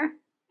out there.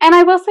 And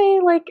I will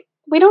say, like,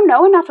 we don't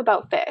know enough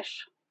about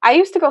fish. I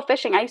used to go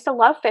fishing. I used to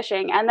love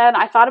fishing. And then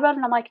I thought about it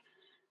and I'm like,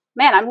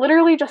 man, I'm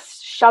literally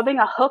just shoving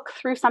a hook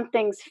through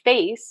something's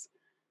face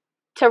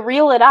to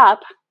reel it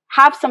up,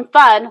 have some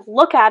fun,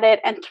 look at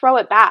it, and throw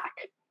it back.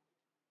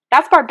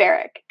 That's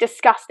barbaric,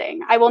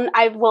 disgusting. I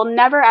will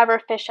never ever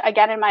fish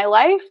again in my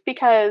life,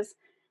 because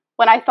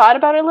when I thought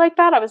about it like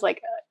that, I was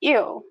like,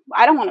 ew,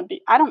 I don't want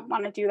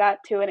to do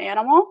that to an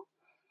animal.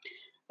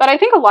 But I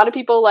think a lot of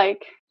people,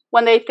 like,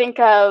 when they think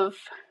of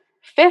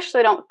fish,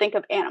 they don't think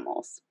of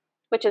animals,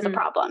 which is a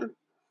problem.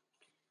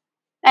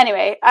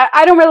 Anyway,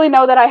 I don't really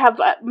know that I have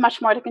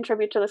much more to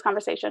contribute to this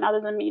conversation other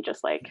than me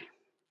just like...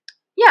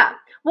 Yeah.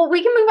 Well,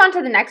 we can move on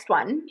to the next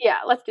one. Yeah,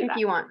 let's do that. If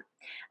you want.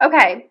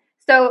 Okay.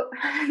 So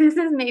this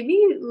is maybe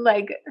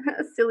like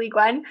a silly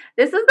one.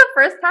 This is the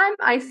first time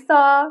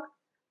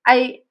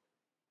I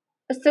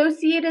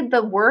associated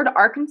the word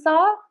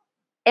Arkansas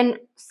and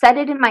said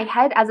it in my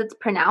head as it's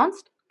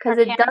pronounced, because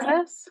it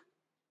doesn't.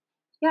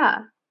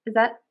 Yeah. Is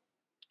that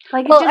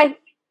like, well,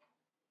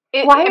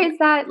 why is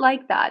that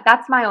like that?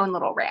 That's my own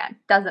little rant.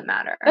 Doesn't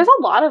matter. There's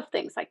a lot of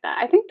things like that.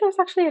 I think there's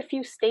actually a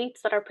few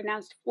states that are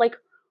pronounced like,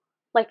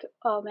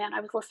 oh man, I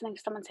was listening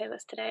to someone say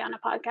this today on a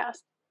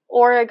podcast.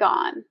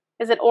 Oregon.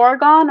 Is it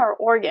Oregon or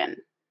Oregon?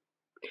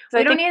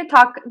 We don't need to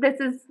talk.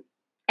 This is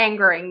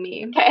angering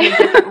me in a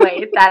different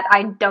way that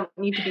I don't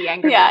need to be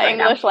angry. Yeah, right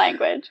English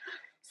language.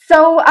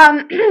 So,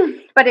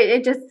 but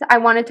it just, I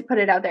wanted to put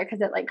it out there because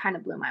it like kind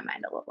of blew my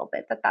mind a little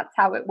bit that's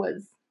how it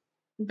was.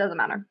 It doesn't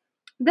matter.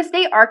 The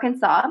state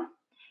Arkansas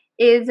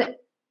is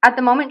at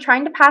the moment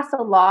trying to pass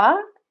a law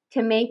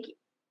to make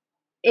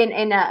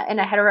in a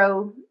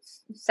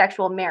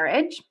heterosexual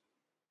marriage.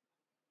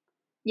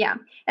 Yeah,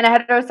 in a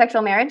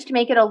heterosexual marriage, to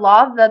make it a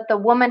law that the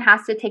woman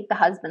has to take the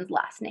husband's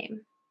last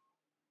name.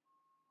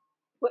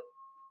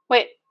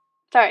 Wait,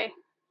 sorry.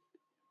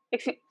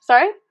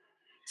 Sorry?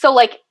 So,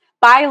 like,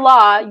 by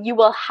law, you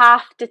will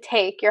have to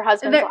take your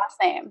husband's last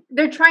name.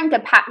 They're trying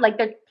to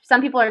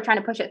some people are trying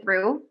to push it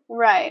through.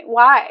 Right.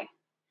 Why?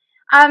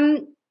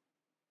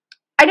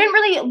 I didn't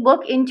really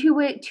look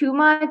into it too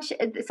much.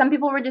 Some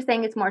people were just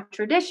saying it's more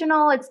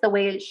traditional. It's the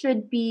way it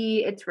should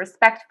be. It's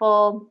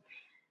respectful.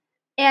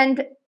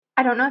 And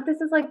I don't know if this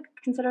is like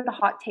considered a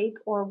hot take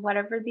or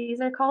whatever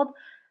these are called.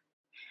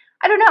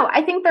 I don't know.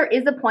 I think there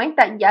is a point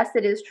that yes,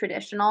 it is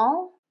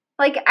traditional.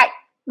 Like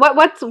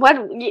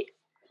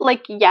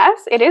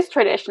yes, it is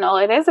traditional.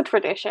 It is a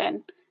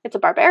tradition. It's a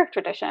barbaric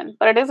tradition,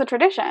 but it is a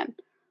tradition.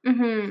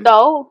 Mm-hmm.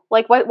 So,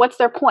 like, what's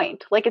their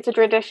point? Like, it's a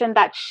tradition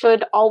that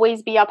should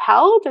always be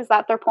upheld? Is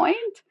that their point?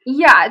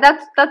 Yeah,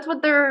 that's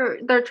what they're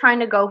trying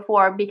to go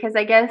for, because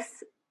I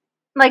guess,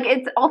 like,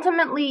 it's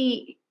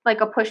ultimately like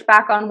a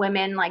pushback on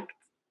women, like,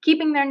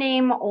 keeping their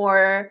name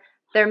or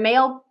their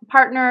male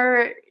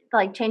partner,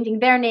 like, changing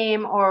their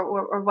name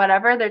or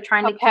whatever. They're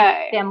trying to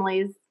keep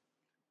families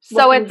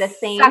so it's the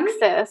same.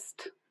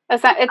 Sexist.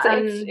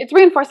 It's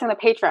reinforcing the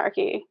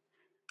patriarchy.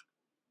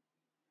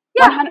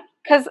 Yeah.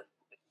 Because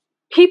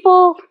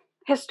people,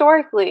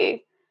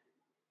 historically,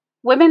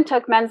 women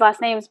took men's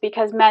last names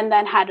because men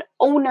then had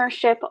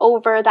ownership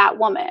over that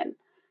woman.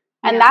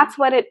 And that's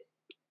what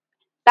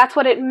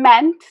it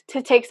meant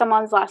to take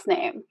someone's last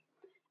name.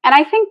 And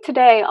I think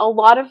today, a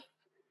lot of,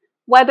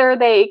 whether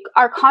they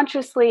are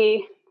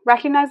consciously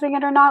recognizing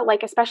it or not,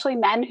 like especially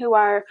men who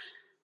are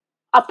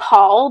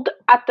appalled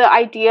at the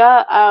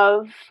idea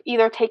of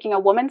either taking a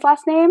woman's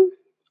last name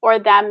or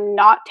them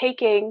not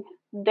taking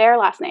their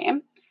last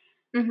name.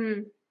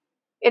 Mm-hmm.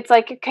 It's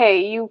like,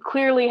 okay, you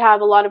clearly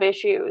have a lot of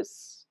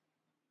issues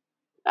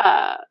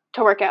to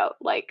work out,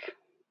 like,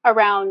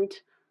 around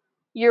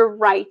your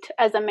right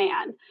as a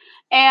man.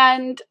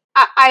 And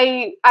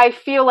I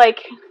feel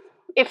like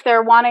if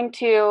they're wanting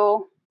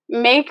to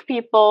make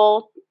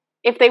people,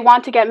 if they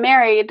want to get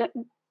married,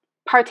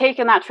 partake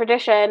in that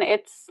tradition,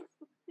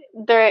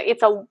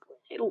 it's a,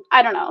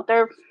 I don't know,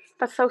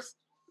 that's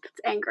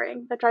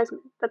angering. That's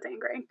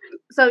angering.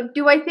 So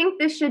do I think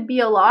this should be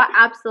a law?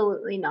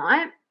 Absolutely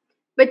not.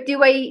 But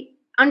do I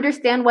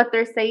understand what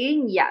they're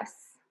saying? Yes.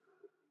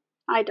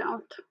 I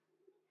don't.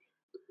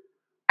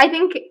 I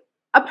think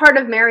a part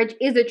of marriage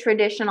is a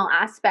traditional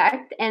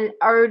aspect, and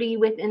already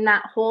within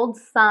that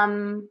holds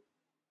some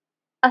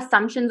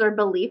assumptions or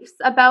beliefs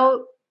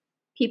about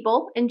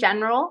people in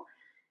general.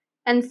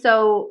 And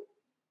so,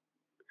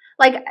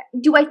 like,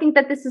 do I think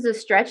that this is a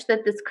stretch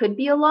that this could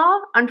be a law?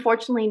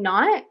 Unfortunately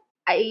not.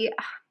 I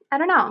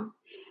don't know.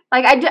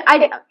 Like,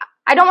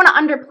 I don't want to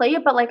underplay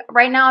it, but like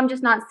right now I'm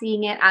just not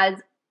seeing it as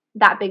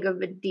that big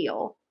of a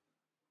deal.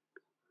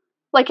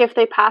 Like if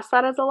they pass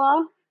that as a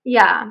law?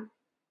 Yeah.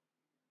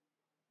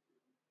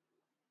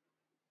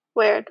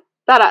 Weird.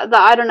 That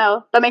I don't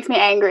know. That makes me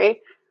angry.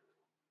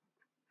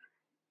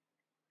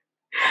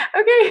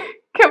 Okay,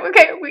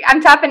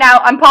 I'm tapping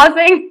out. I'm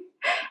pausing.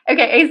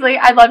 Okay, Aisley,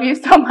 I love you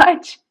so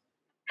much.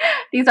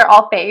 These are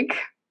all fake.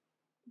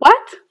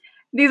 What?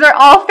 These are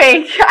all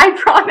fake. I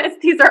promise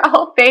these are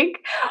all fake.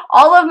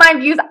 All of my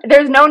views,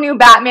 there's no new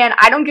Batman.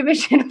 I don't give a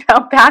shit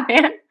about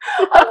Batman.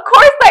 Of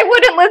course I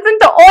wouldn't listen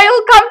to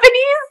oil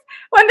companies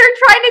when they're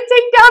trying to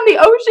take down the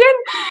ocean.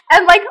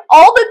 And like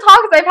all the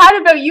talks I've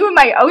had about you and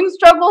my own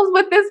struggles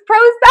with this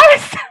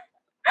process.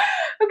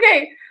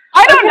 Okay.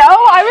 I don't know.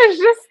 I was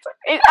just,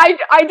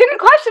 I didn't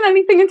question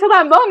anything until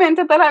that moment.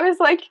 And then I was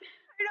like,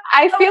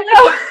 I feel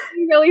like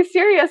I'm really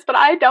serious, but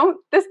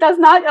this does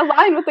not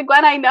align with the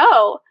Gwen I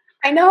know.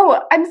 I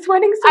know. I'm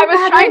sweating so bad. I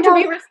was trying to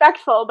be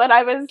respectful, but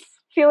I was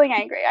feeling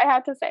angry. I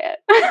had to say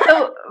it.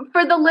 So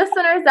for the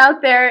listeners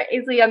out there,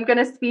 Aisley, I'm going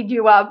to speed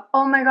you up.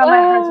 Oh my God, my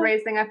heart's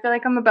racing. I feel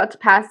like I'm about to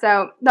pass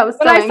out. That was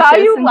so anxious. When I saw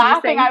you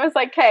laughing, I was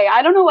like, hey,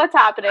 I don't know what's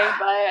happening,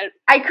 but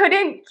I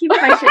couldn't keep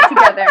my shit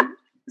together.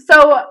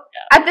 So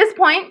at this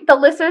point, the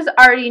listeners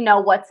already know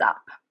what's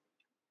up.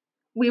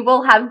 We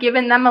will have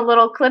given them a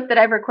little clip that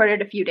I've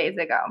recorded a few days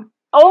ago.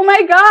 Oh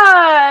my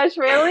gosh,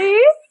 really?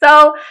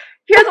 So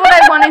here's what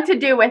I wanted to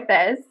do with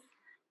this.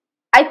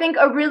 I think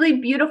a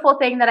really beautiful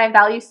thing that I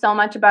value so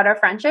much about our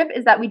friendship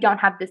is that we don't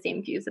have the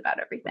same views about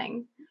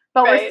everything.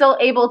 But we're still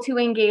able to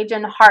engage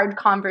in hard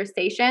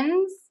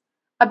conversations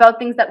about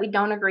things that we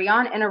don't agree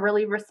on in a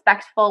really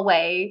respectful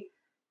way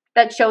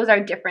that shows our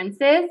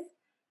differences.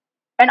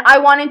 And I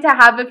wanted to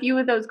have a few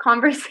of those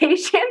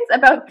conversations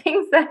about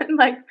things that,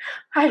 like,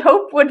 I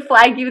hope would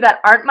flag you that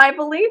aren't my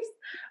beliefs,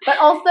 but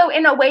also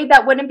in a way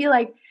that wouldn't be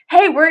like,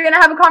 hey, we're going to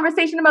have a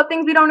conversation about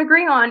things we don't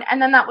agree on. And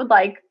then that would,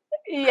 like,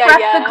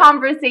 press the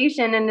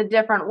conversation in a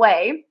different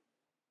way.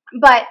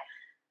 But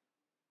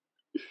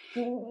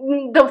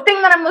the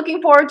thing that I'm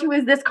looking forward to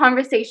is this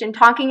conversation,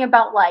 talking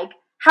about, like,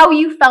 how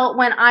you felt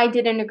when I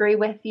didn't agree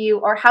with you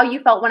or how you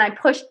felt when I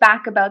pushed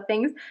back about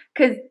things.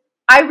 Because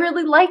I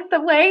really like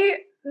the way...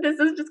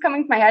 This is just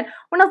coming to my head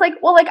when I was like,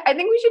 well, like, I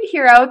think we should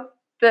hear out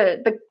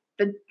the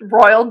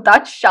Royal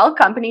Dutch Shell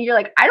Company. You're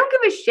like, I don't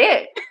give a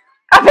shit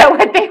about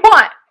what they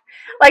want.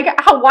 Like,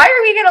 why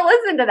are we going to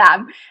listen to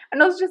them?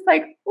 And I was just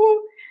like,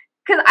 ooh,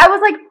 because I was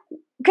like,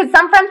 because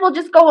some friends will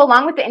just go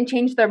along with it and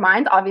change their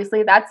minds.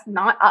 Obviously, that's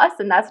not us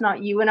and that's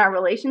not you in our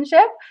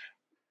relationship.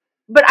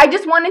 But I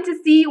just wanted to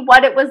see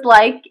what it was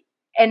like.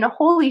 And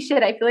holy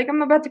shit, I feel like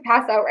I'm about to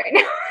pass out right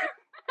now.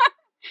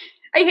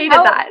 I hated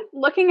that.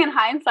 Looking in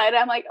hindsight,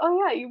 I'm like, oh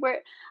yeah, you were.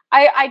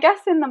 I guess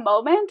in the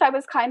moment, I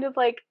was kind of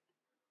like,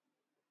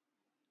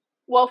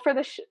 well, for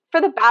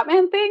the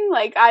Batman thing,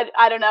 like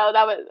I don't know,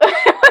 that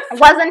was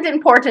wasn't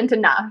important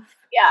enough.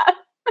 Yeah,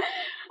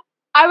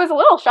 I was a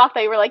little shocked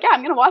that you were like, yeah,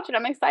 I'm gonna watch it.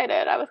 I'm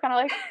excited. I was kind of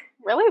like,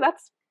 really?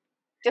 That's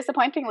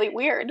disappointingly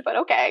weird, but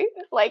okay.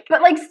 Like,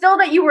 but like still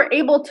that you were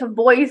able to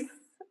voice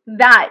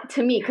that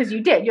to me because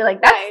you did. You're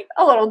like, that's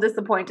a little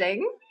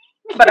disappointing,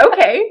 but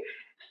okay.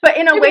 But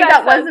in a way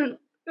that wasn't...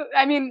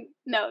 I mean,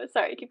 no,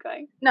 sorry, keep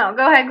going. No,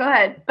 go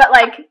ahead. But,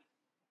 like...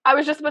 I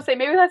was just about to say,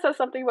 maybe that says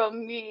something about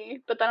me,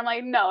 but then I'm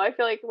like, no, I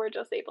feel like we're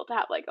just able to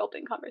have, like,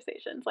 open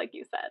conversations, like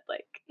you said,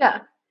 like...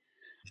 Yeah.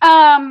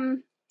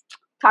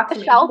 Talk to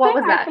me. What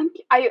was that?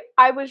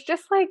 I was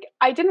just, like,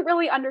 I didn't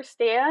really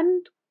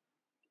understand,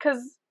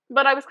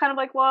 but I was kind of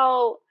like,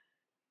 well,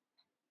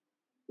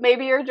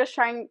 maybe you're just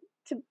trying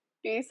to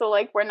be so,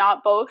 like, we're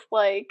not both,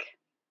 like...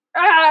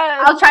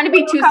 I was trying to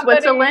be too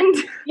Switzerland.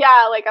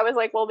 Yeah, like I was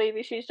like, well,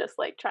 maybe she's just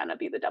like trying to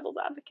be the devil's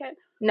advocate.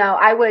 No,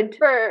 I would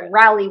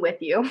rally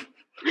with you.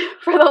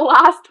 For the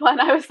last one,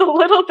 I was a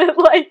little bit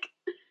like,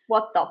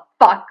 what the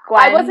fuck,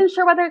 Gwen? I wasn't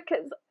sure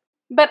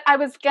but I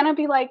was gonna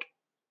be like,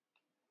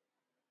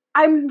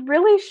 I'm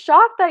really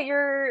shocked that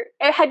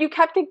had you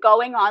kept it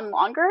going on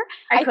longer,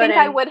 I think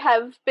I would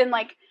have been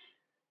like,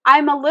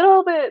 I'm a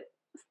little bit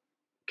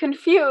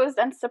confused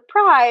and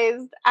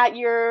surprised at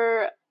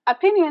your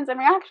opinions and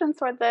reactions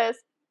toward this,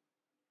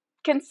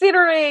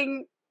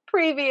 considering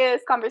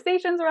previous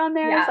conversations around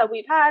marriage that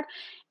we've had,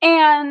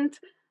 and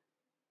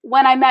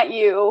when I met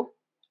you,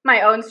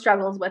 my own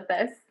struggles with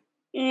this.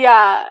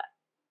 Yeah.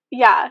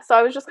 So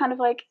I was just kind of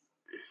like,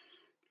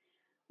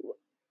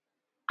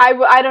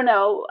 I don't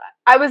know.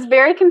 I was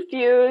very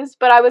confused,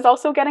 but I was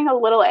also getting a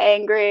little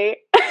angry.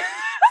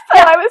 So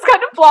I was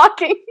kind of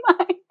blocking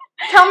my...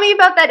 Tell me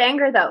about that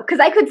anger, though, because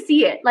I could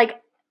see it. Like,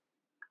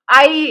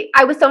 I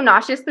was so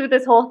nauseous through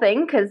this whole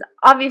thing, because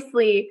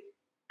obviously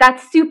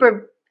that's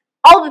super...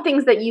 All the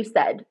things that you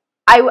said,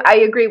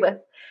 I agree with.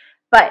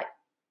 But,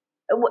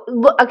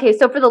 okay,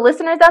 so for the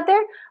listeners out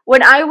there,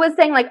 when I was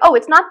saying, like, oh,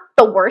 it's not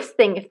the worst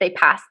thing if they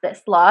pass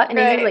this law, and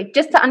he was like,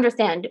 just to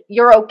understand,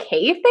 you're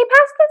okay if they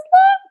pass this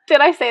law?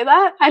 Did I say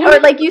that? Or,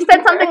 like, you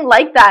said something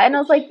like that, and I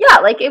was like, yeah,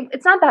 like,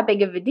 it's not that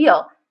big of a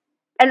deal.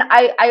 And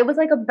I was,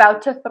 like,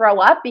 about to throw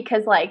up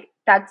because, like,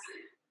 that's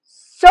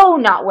so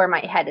not where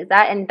my head is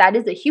at, and that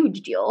is a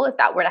huge deal if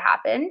that were to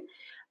happen.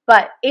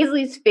 But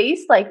Aisley's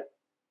face, like,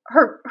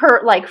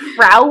 her like,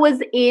 frown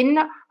was in,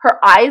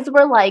 her eyes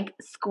were, like,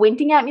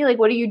 squinting at me, like,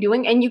 what are you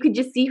doing? And you could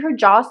just see her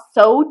jaw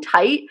so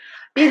tight,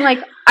 being like,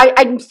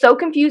 I'm so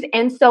confused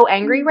and so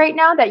angry right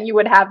now that you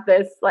would have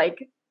this,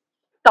 like,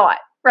 thought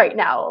right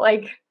now.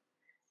 Like,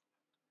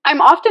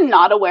 I'm often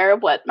not aware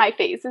of what my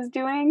face is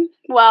doing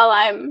while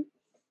I'm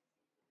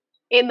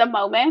in the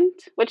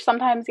moment, which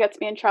sometimes gets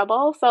me in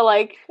trouble. So,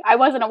 like, I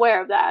wasn't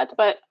aware of that,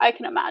 but I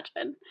can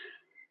imagine.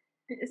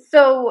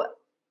 So,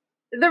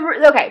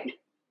 okay.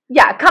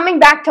 Yeah, coming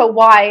back to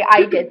why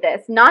I did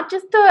this. Not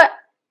just to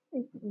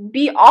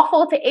be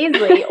awful to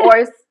Aisley,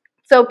 or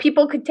so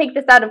people could take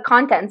this out of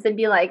context and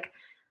be like,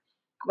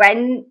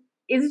 Gwen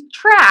is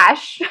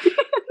trash.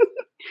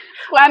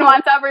 Gwen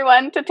wants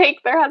everyone to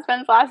take their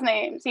husband's last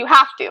names. You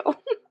have to.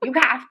 You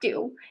have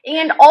to.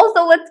 And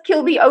also, let's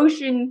kill the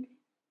ocean.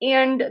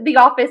 And The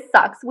Office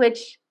sucks,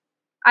 which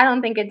I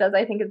don't think it does.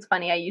 I think it's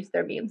funny. I use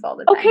their memes all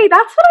the time. Okay,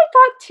 that's what I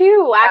thought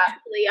too,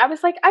 actually. Yeah. I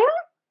was like,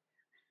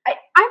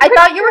 I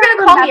thought you were going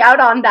to call me out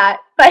on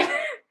that, but...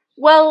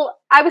 Well,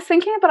 I was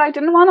thinking, but I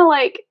didn't want to,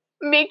 like,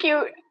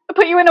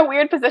 put you in a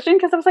weird position,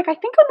 because I was like, I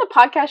think on the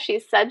podcast she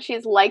said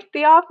she's liked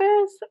The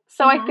Office,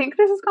 so I think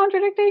this is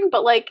contradicting,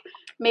 but, like,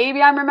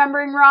 maybe I'm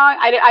remembering wrong.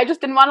 I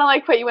just didn't want to,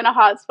 like, put you in a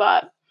hot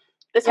spot.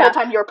 This whole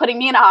time you were putting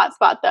me in a hot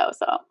spot, though,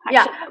 so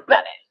I should have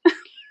done it.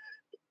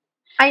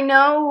 I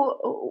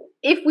know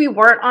if we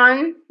weren't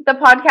on the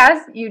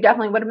podcast, you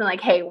definitely would have been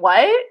like, hey,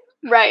 what?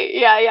 Right,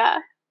 yeah.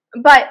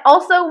 But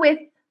also with,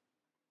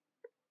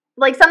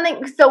 like,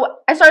 something, so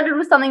I started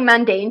with something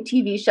mundane,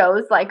 TV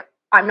shows, like,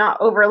 I'm not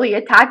overly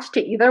attached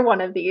to either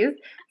one of these.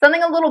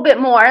 Something a little bit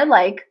more,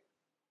 like,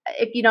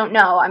 if you don't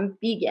know, I'm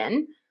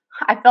vegan.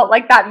 I felt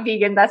like that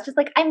vegan, that's just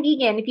like, I'm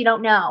vegan if you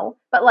don't know.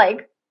 But,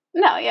 like...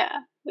 No, yeah.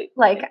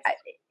 Like,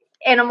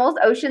 animals,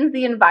 oceans,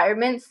 the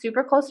environment,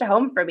 super close to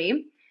home for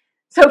me.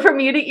 So for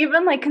me to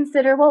even, like,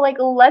 consider, well, like,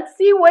 let's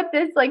see what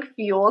this, like,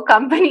 fuel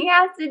company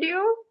has to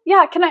do.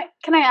 Yeah, can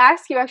I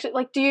ask you, actually,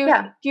 like, do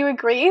you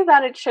agree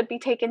that it should be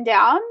taken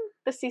down?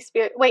 The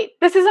Seaspirit... Wait,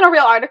 this isn't a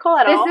real article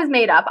at all? This is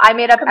made up. I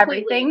made up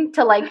everything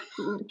to, like,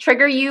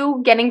 trigger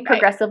you getting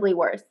progressively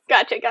worse.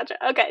 Gotcha.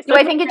 Okay. So do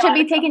I think it should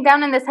be taken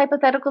down in this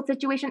hypothetical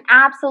situation?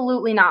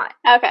 Absolutely not.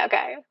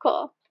 Okay,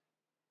 cool.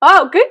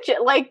 Oh,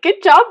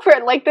 good job for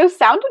it. Like, those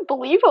sounded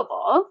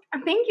believable.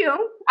 Thank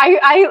you.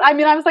 I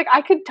mean, I was like,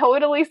 I could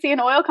totally see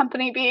an oil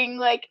company being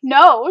like,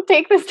 no,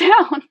 take this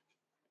down.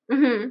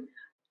 Mm-hmm.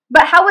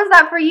 But how was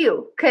that for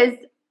you? Because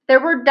there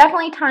were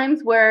definitely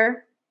times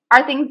where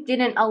our things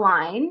didn't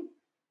align,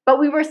 but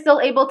we were still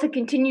able to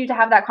continue to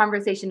have that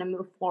conversation and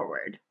move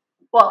forward.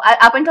 Well,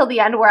 up until the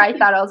end where I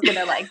thought I was going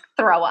to, like,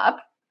 throw up.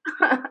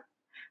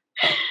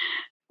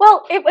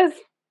 Well, it was...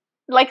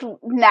 Like,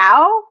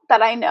 now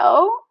that I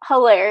know,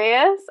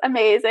 hilarious,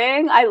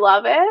 amazing, I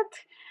love it.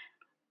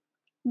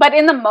 But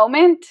in the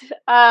moment,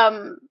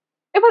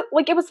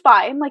 it was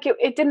fine. Like,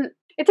 it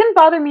didn't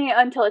bother me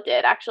until it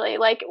did, actually.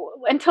 Like,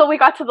 until we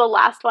got to the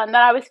last one,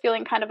 then I was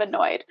feeling kind of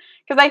annoyed.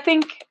 Because I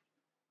think...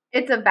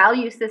 It's a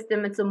value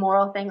system, it's a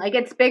moral thing. Like,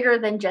 it's bigger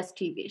than just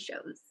TV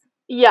shows.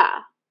 Yeah.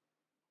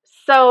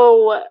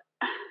 So...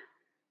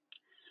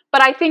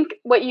 But I think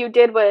what you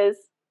did was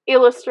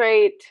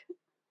illustrate...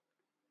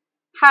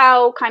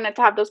 how kind of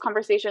to have those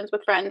conversations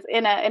with friends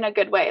in a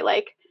good way,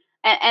 like,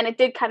 and it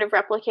did kind of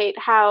replicate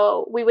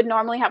how we would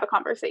normally have a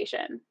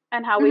conversation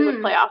and how we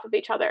would play off of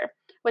each other,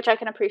 which I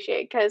can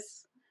appreciate,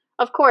 because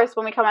of course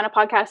when we come on a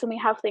podcast and we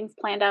have things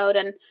planned out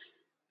and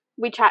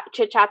we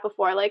chit chat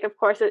before, like, of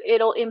course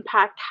it'll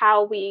impact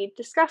how we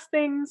discuss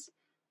things.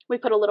 We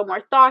put a little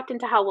more thought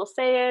into how we'll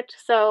say it,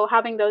 so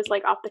having those,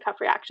 like, off the cuff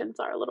reactions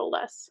are a little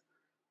less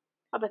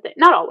of a thing.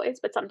 Not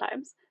always, but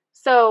sometimes.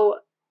 So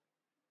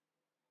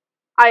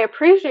I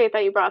appreciate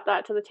that you brought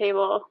that to the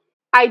table.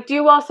 I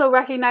do also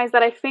recognize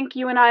that I think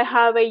you and I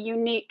have a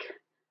unique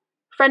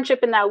friendship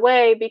in that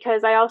way,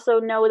 because I also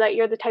know that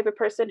you're the type of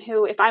person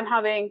who, if I'm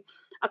having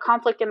a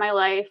conflict in my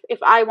life, if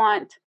I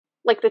want,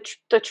 like,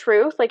 the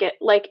truth, like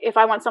if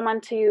I want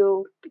someone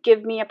to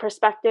give me a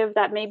perspective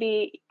that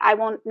maybe I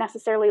won't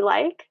necessarily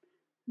like,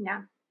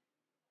 yeah,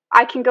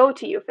 I can go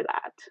to you for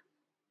that.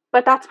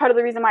 But that's part of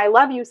the reason why I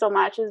love you so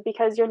much, is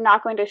because you're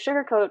not going to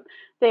sugarcoat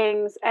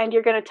things, and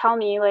you're going to tell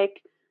me,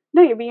 like,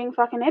 no, you're being a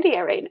fucking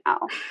idiot right now.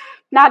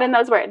 Not in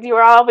those words. You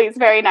were always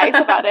very nice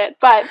about it.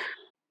 But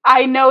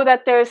I know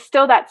that there's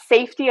still that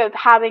safety of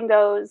having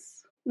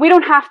those. We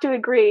don't have to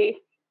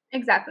agree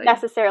exactly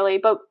necessarily,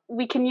 but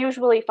we can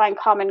usually find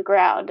common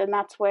ground, and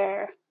that's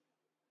where.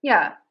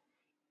 Yeah.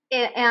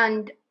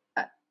 And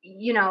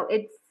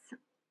it's,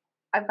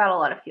 I've got a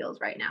lot of feels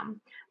right now,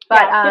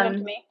 but give them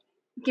to me.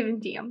 Give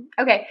them to you.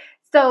 Okay.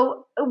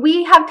 So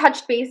we have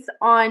touched base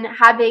on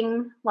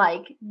having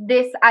like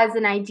this as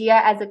an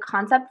idea, as a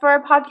concept for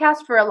a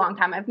podcast for a long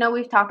time. I know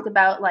we've talked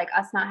about like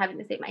us not having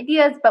the same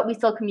ideas, but we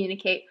still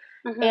communicate.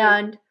 Mm-hmm.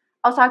 And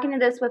I was talking to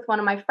this with one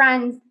of my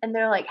friends, and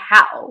they're like,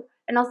 how?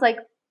 And I was like,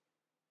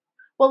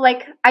 well,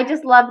 like, I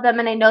just love them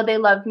and I know they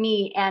love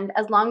me. And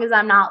as long as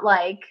I'm not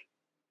like,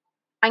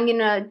 I'm going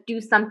to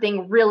do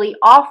something really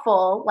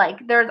awful,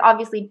 like, there's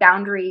obviously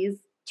boundaries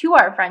to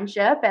our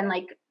friendship and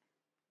like,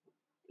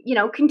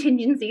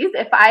 contingencies.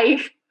 If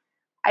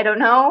I don't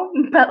know,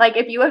 but like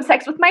if you have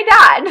sex with my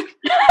dad,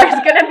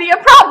 there's going to be a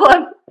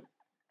problem.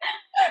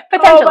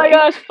 Potentially. Oh my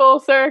gosh, full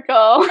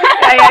circle.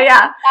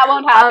 Yeah. That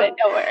won't happen.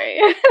 Don't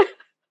worry.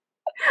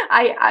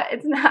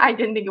 I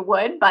didn't think it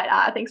would, but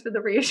thanks for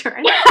the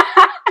reassurance.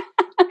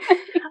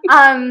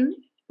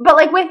 But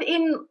like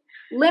within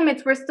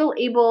limits, we're still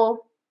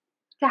able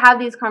to have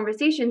these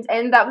conversations,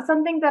 and that was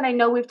something that I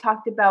know we've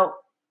talked about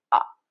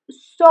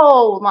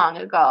so long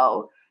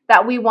ago,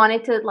 that we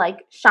wanted to like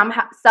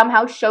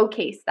somehow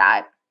showcase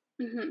that.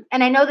 Mm-hmm.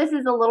 And I know this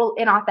is a little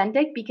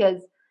inauthentic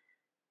because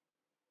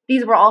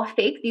these were all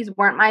fake. These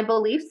weren't my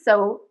beliefs.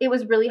 So it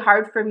was really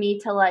hard for me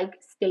to like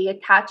stay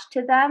attached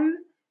to them.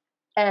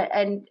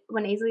 And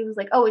when Aisley was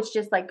like, oh, it's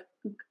just like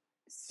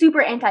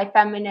super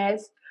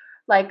anti-feminist,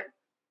 like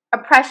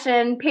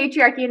oppression,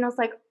 patriarchy. And I was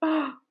like,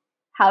 oh,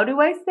 how do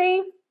I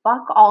say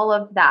fuck all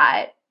of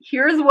that?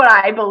 Here's what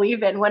I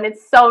believe in, when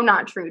it's so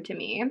not true to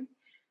me.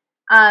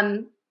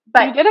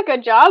 But you did a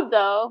good job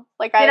though.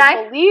 Like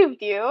I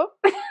believed you.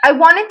 I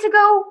wanted to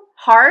go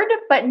hard,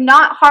 but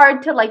not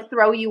hard to like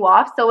throw you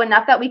off. So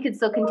enough that we could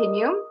still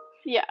continue.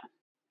 Yeah.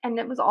 And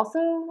it was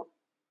also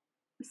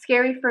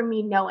scary for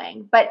me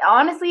knowing. But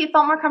honestly, it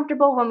felt more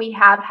comfortable when we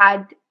have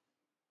had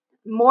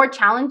more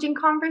challenging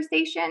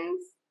conversations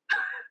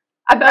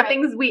about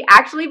things we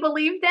actually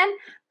believed in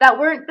that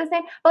weren't the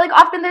same. But like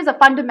often there's a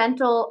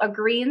fundamental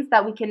agreement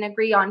that we can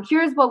agree on.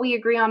 Here's what we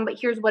agree on, but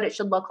here's what it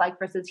should look like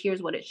versus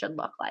here's what it should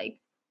look like.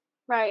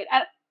 Right.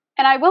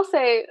 And I will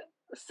say,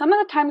 some of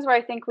the times where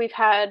I think we've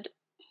had,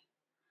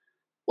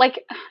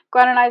 like,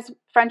 Gwen and I's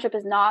friendship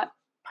is not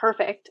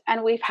perfect,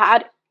 and we've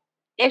had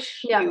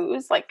issues. Yeah.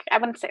 Like, I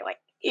wouldn't say like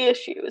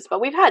issues,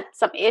 but we've had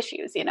some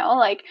issues,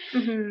 like,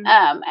 mm-hmm.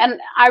 And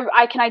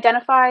I can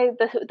identify and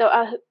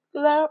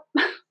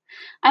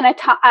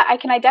I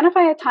can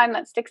identify a time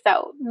that sticks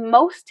out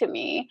most to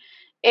me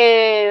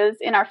is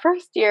in our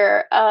first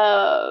year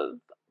of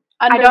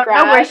undergrad. I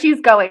don't know where she's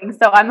going,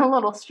 so I'm a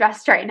little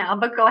stressed right now,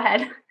 but go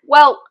ahead.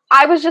 Well,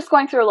 I was just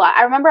going through a lot.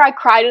 I remember I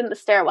cried in the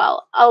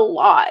stairwell a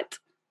lot.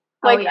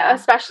 Like,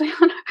 especially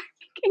on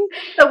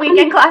the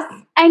weekend class.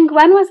 And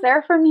Gwen was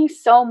there for me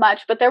so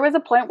much, but there was a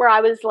point where I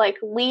was like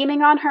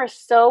leaning on her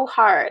so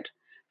hard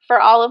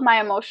for all of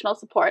my emotional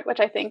support, which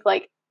I think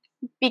like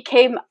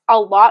became a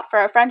lot for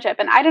our friendship.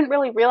 And I didn't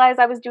really realize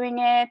I was doing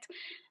it.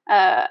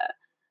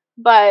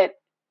 But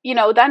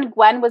then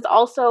Gwen was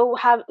also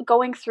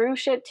going through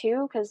shit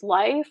too, because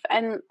life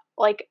and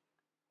like,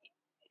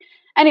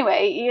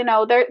 anyway,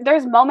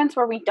 there's moments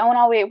where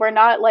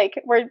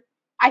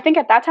I think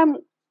at that time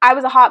I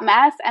was a hot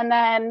mess, and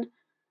then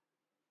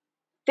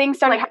things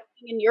started happening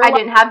in your life. I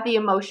didn't have the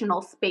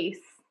emotional space.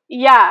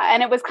 Yeah,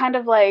 and it was kind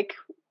of like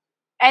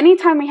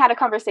anytime we had a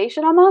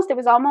conversation it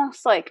was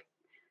almost like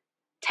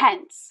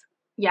tense.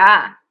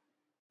 Yeah.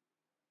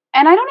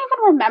 And I don't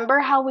even remember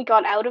how we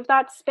got out of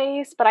that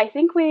space, but I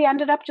think we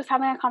ended up just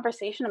having a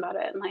conversation about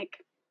it. And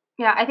like,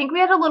 yeah, I think we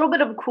had a little bit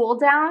of a cool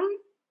down.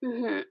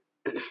 Mm-hmm.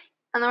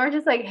 And then we're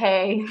just like,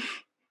 hey,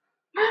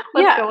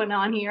 what's going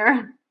on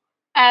here?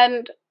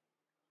 And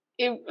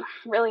it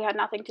really had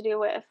nothing to do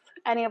with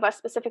any of us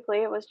specifically.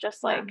 It was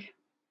just like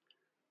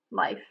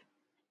life.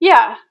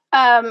 Yeah.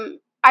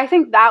 I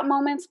think that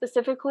moment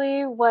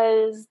specifically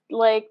was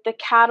like the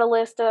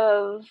catalyst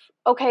of,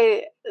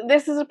 okay,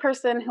 this is a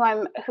person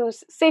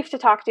who's safe to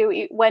talk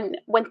to when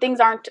things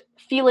aren't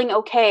feeling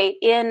okay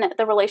in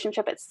the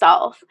relationship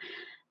itself.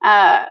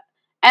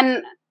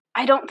 And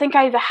I don't think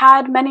I've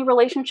had many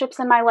relationships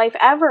in my life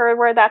ever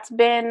where that's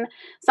been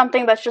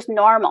something that's just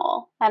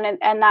normal. And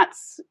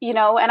that's, and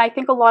I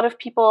think a lot of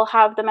people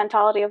have the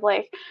mentality of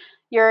like,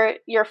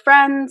 your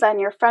friends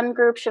and your friend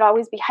group should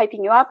always be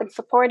hyping you up and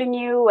supporting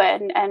you,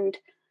 and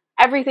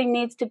everything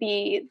needs to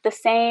be the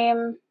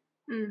same.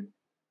 Mm.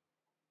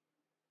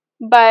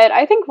 But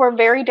I think we're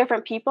very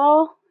different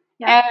people.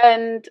 Yeah.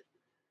 And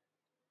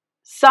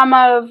some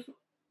of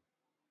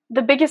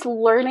the biggest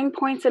learning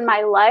points in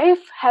my life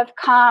have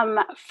come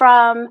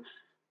from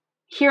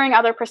hearing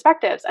other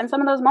perspectives. And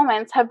some of those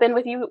moments have been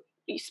with you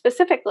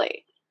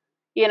specifically,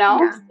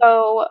 Yeah.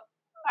 So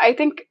I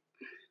think,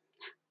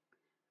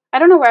 I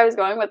don't know where I was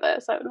going with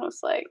this. I was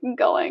like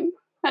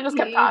I just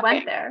kept talking. You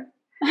went there.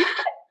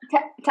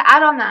 to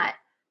add on that,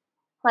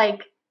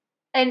 like,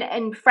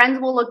 and friends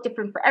will look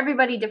different for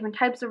everybody, different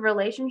types of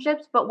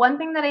relationships. But one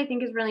thing that I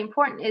think is really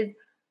important is,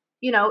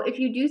 you know, if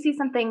you do see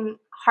something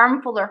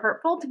harmful or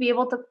hurtful, to be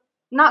able to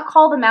not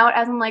call them out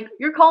as in like,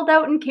 you're called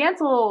out and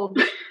canceled,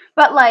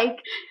 but like,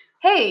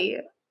 hey,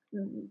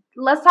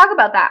 let's talk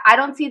about that. I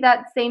don't see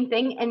that same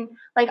thing. And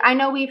like, I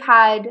know we've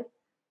had,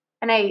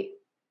 and I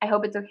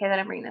hope it's okay that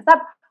I'm bringing this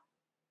up,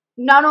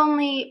 not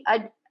only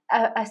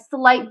a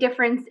slight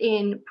difference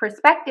in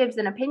perspectives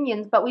and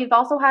opinions, but we've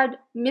also had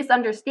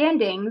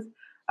misunderstandings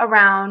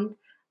around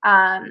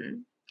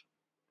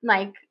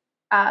like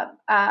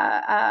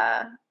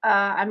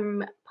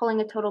I'm pulling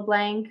a total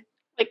blank.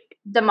 Like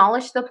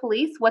demolish the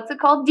police. What's it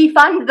called?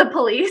 Defund the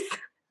police.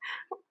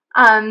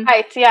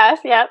 Right. Yes.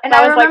 Yeah. And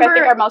that was remember, like I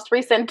think our most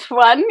recent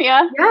one.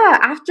 Yeah. Yeah.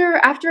 After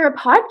a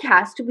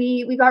podcast,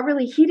 we got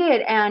really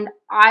heated, and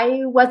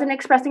I wasn't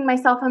expressing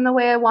myself in the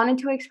way I wanted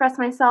to express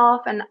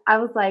myself, and I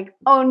was like,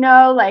 oh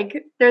no,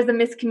 like there's a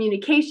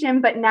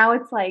miscommunication. But now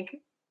it's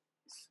like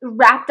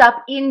wrapped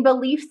up in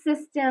belief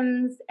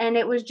systems, and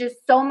it was just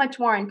so much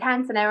more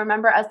intense. And I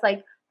remember us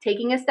like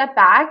taking a step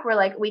back. We're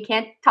like, we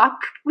can't talk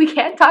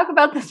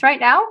about this right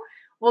now.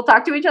 We'll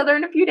talk to each other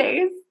in a few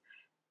days.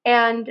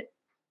 And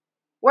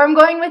where I'm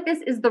going with this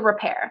is the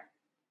repair.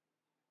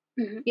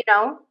 Mm-hmm. You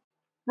know,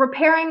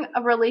 repairing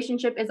a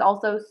relationship is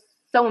also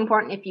so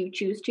important if you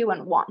choose to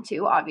and want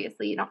to.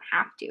 Obviously, you don't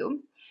have to.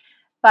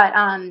 But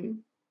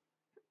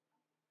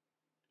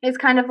it's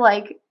kind of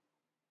like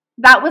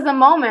that was a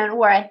moment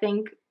where I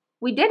think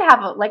we did have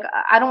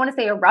I don't want to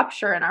say a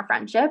rupture in our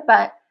friendship,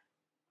 but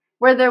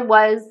where there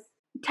was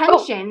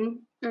tension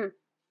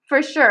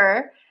for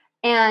sure.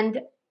 And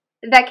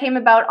that came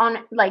about on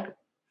like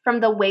from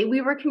the way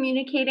we were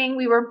communicating.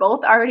 We were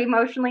both already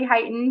emotionally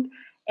heightened,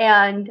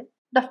 and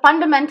the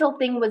fundamental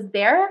thing was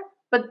there,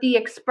 but the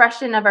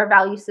expression of our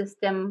value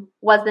system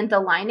wasn't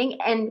aligning,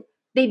 and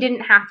they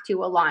didn't have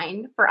to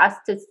align for us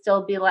to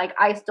still be like,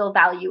 I still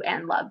value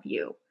and love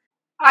you.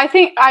 I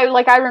think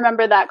I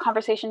remember that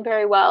conversation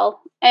very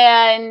well.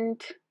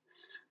 And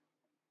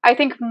I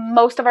think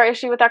most of our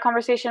issue with that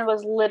conversation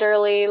was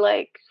literally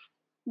like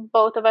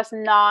both of us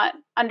not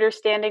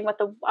understanding what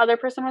the other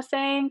person was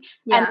saying,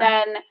 and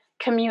then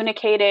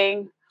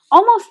communicating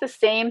almost the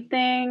same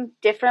thing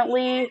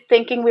differently,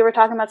 thinking we were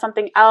talking about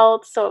something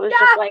else. So it was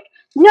just like,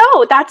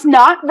 no, that's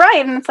not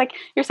right. And it's like,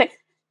 you're saying,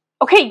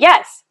 okay,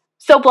 yes.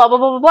 So blah, blah,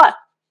 blah, blah, blah.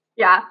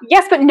 Yeah.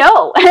 Yes, but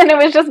no. And it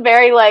was just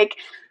very like,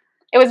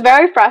 it was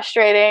very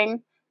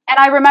frustrating. And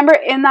I remember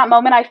in that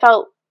moment,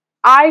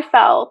 I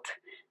felt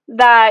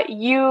that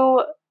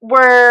you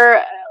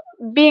were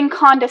being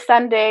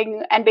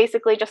condescending and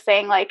basically just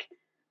saying like,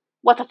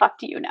 what the fuck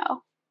do you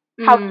know?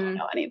 How do you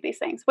know any of these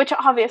things? Which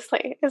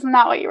obviously is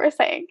not what you were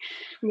saying.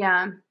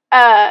 Yeah.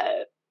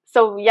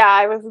 So yeah,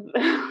 I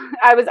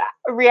was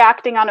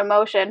reacting on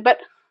emotion, but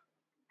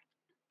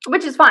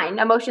which is fine.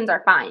 Emotions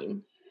are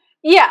fine.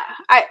 Yeah.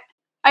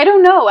 I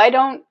don't know.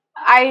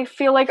 I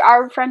feel like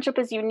our friendship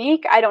is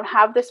unique. I don't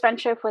have this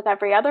friendship with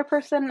every other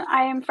person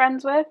I am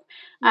friends with.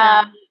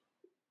 Yeah.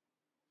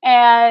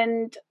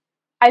 And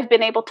I've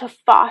been able to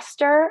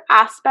foster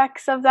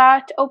aspects of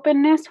that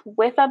openness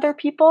with other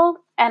people,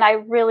 and I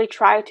really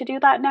try to do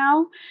that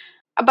now.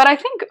 But I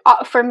think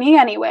for me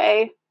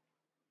anyway,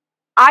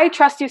 I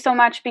trust you so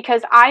much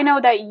because I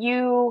know that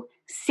you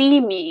see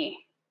me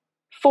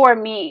for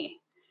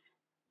me.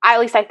 At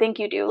least I think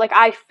you do. Like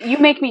you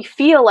make me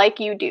feel like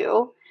you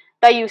do,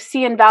 that you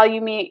see and value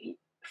me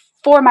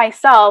for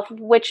myself,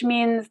 which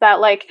means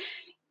that like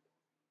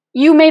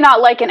you may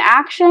not like an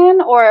action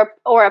or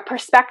a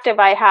perspective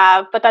I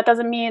have, but that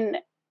doesn't mean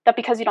that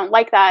because you don't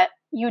like that,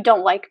 you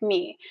don't like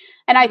me.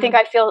 And I think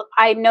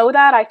I know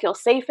that, I feel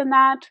safe in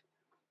that.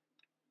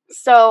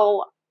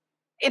 So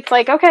it's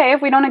like, okay,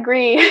 if we don't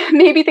agree,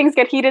 maybe things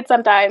get heated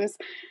sometimes,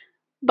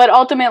 but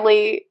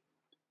ultimately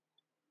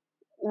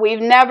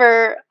we've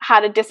never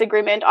had a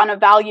disagreement on a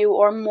value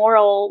or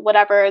moral,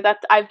 whatever, that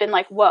I've been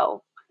like,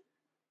 whoa,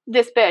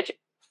 this bitch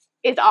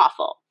is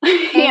awful,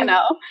 you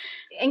know?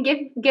 And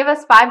give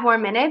us 5 more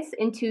minutes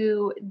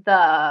into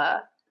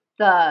the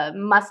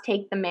must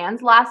take the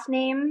man's last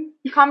name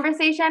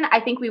conversation.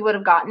 I think we would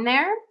have gotten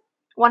there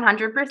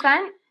 100%.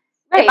 Right.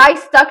 If I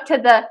stuck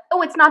to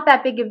it's not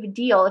that big of a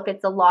deal if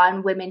it's a law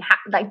and women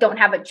don't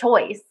have a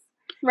choice.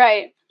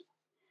 Right.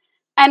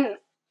 And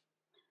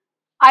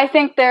I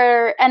think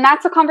and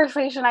that's a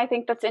conversation I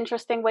think that's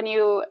interesting when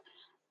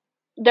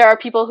there are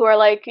people who are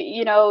like,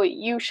 you know,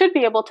 you should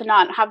be able to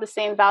not have the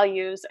same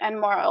values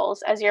and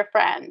morals as your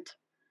friend.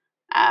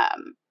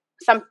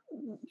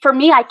 For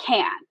me, I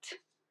can't.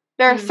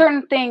 There are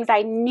certain things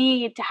I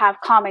need to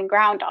have common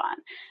ground on.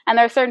 And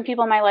there are certain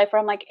people in my life where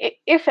I'm like,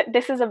 if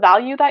this is a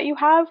value that you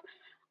have,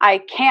 I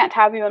can't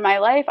have you in my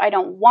life. I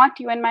don't want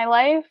you in my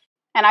life.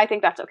 And I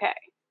think that's okay.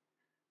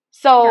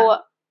 So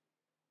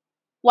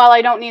while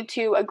I don't need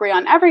to agree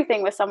on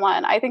everything with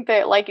someone, I think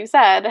that, like you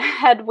said,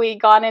 had we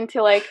gone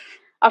into like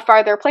a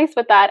farther place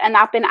with that and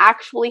that been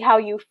actually how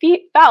you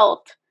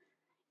felt,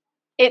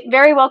 it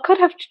very well could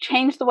have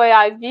changed the way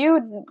I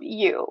viewed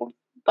you.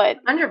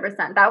 But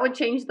 100%. That would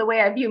change the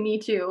way I view Me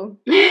Too.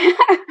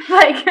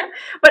 Like,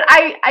 but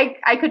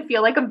I could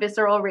feel like a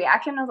visceral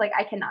reaction. I was like,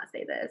 I cannot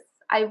say this.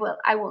 I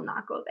will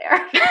not go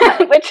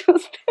there. Which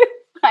was,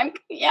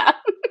 yeah.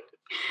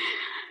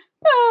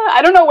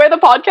 I don't know where the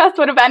podcast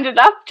would have ended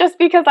up, just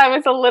because I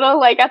was a little,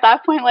 like, at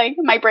that point, like,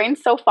 my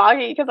brain's so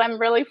foggy because I'm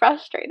really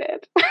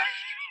frustrated.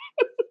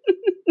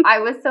 I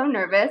was so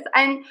nervous.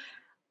 And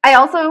I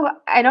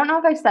don't know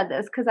if I've said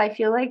this because I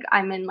feel like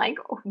I'm in, like,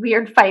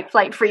 weird fight,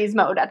 flight, freeze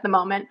mode at the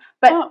moment.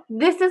 But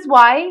This is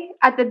why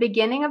at the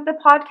beginning of the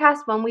podcast,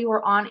 when we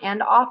were on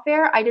and off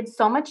air, I did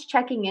so much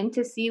checking in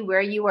to see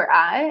where you were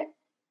at.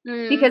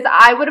 Because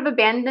I would have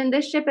abandoned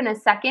this ship in a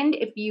second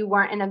if you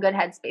weren't in a good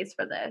headspace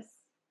for this.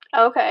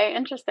 Okay,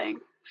 interesting.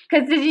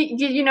 Because did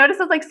you notice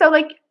it's like, so,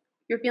 like,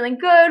 you're feeling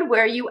good,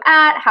 where are you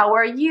at, how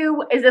are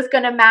you, is this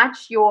going to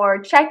match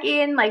your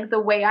check-in, like, the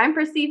way I'm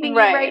perceiving you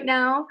right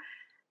now?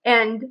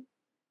 And,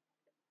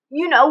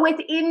 you know,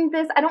 within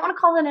this, I don't want to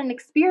call it an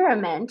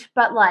experiment,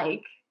 but,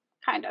 like,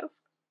 kind of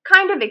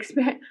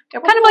experiment,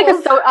 kind of like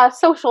a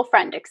social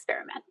friend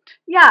experiment.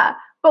 Yeah,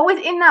 but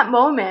within that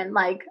moment,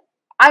 like,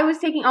 I was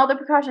taking all the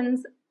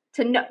precautions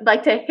to know,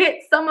 like, to hit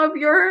some of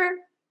your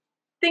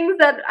things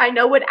that I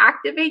know would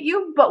activate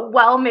you, but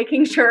while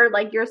making sure,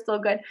 like, you're still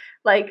good.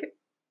 Like,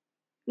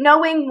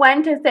 knowing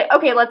when to say,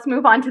 okay, let's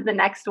move on to the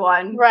next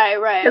one.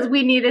 Right. Because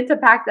we needed to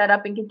pack that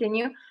up and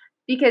continue.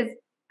 Because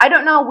I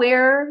don't know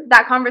where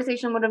that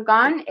conversation would have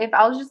gone if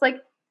I was just like,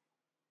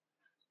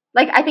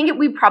 I think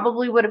we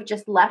probably would have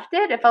just left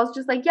it if I was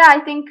just like, yeah,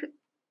 I think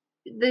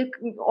the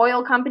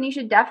oil company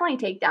should definitely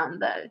take down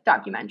the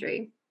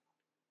documentary.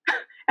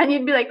 And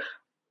you'd be like,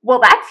 well,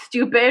 that's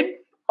stupid.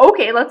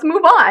 Okay, let's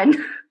move on.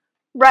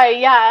 Right,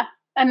 yeah.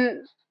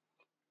 And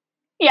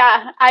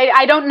yeah,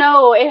 I don't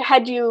know,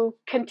 had you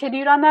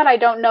continued on that, I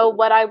don't know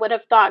what I would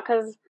have thought,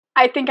 because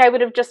I think I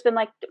would have just been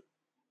like,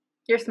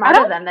 you're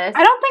smarter than this.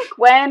 I don't think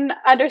Gwen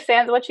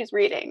understands what she's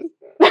reading.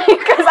 Because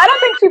I don't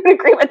think she would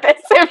agree with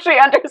this if she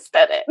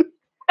understood it.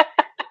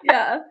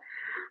 Yeah.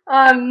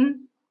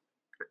 And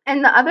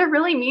the other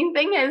really mean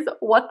thing is,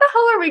 what the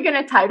hell are we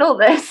going to title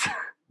this?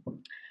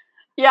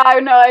 Yeah, I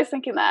know, I was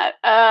thinking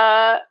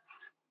that.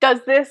 Does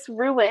this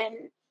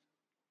ruin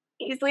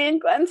Easley and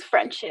Gwen's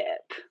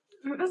friendship?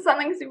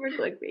 Something super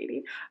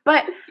clickbaity.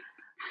 But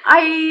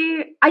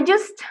I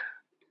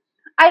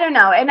don't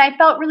know. And I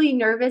felt really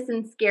nervous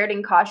and scared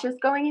and cautious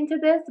going into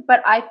this,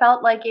 but I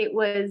felt like it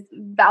was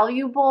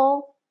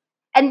valuable.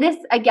 And this,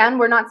 again,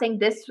 we're not saying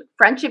this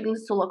friendship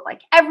needs to look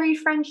like every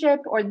friendship,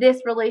 or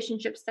this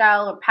relationship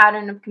style or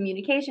pattern of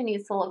communication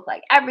needs to look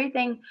like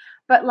everything.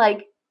 But,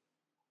 like,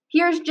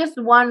 here's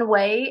just one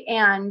way.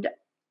 And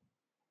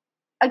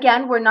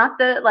again, we're not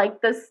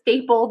the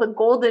staple, the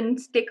golden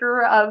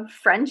sticker of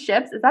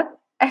friendships. Is that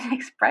an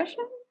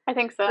expression? I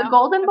think so. The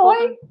golden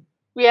boy?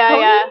 Yeah,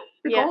 Pony? yeah.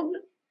 The yeah.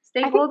 golden,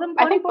 stay golden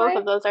pony I think boy? both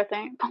of those are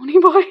things. Pony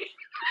boy.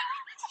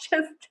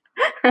 Just,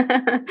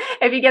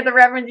 if you get the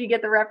reference, you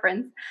get the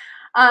reference.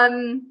 But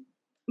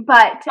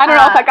I don't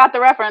know if I got the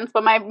reference,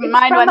 but my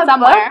mind went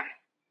somewhere. Book?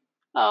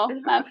 Oh,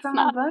 that's from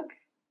not a book.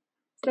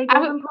 Stay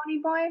golden pony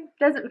boy.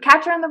 Does it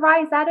Catcher in the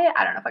Rye? Is that it?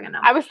 I don't know if I can know.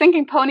 I was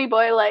thinking pony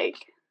boy, like,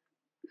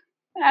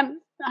 I'm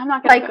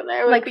not gonna go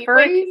there. Like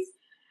furries.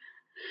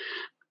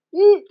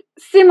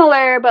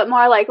 Similar, but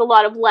more like a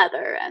lot of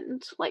leather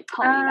and like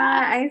pony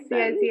masks.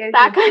 I see.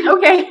 That kind of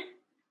okay.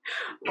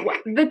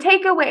 The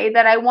takeaway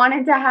that I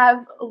wanted to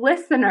have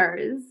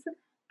listeners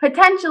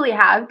potentially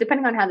have,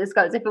 depending on how this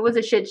goes, if it was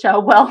a shit show,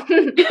 well,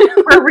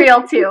 we're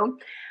real too.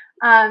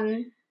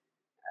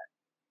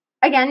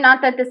 Again,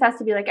 not that this has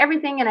to be like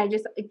everything, and I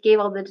just gave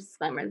all the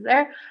disclaimers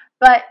there,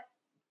 but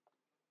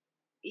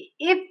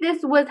if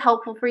this was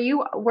helpful for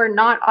you, we're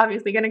not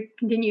obviously going to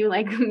continue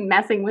like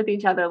messing with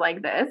each other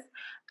like this,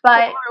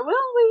 but or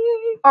will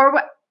we? Or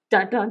what?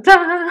 Dun dun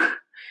dun.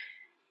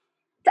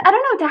 I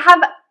don't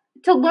know,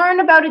 to learn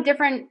about a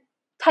different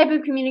type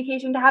of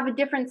communication, to have a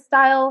different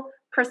style,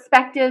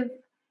 perspective,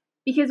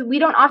 because we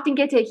don't often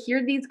get to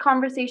hear these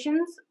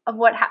conversations of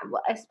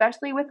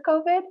especially with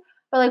COVID,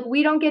 but like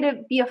we don't get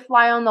to be a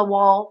fly on the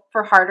wall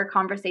for harder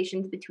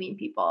conversations between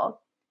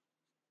people.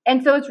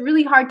 And so it's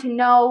really hard to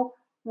know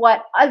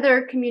what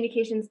other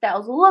communication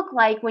styles look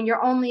like when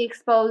you're only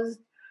exposed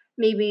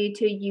maybe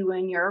to you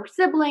and your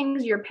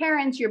siblings, your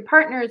parents, your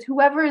partners,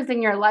 whoever is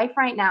in your life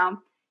right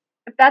now.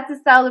 If that's the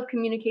style of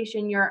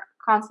communication you're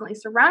constantly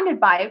surrounded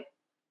by,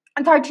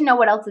 it's hard to know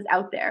what else is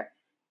out there.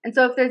 And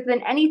so if there's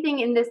been anything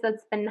in this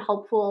that's been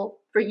helpful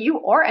for you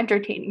or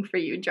entertaining for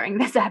you during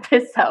this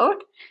episode,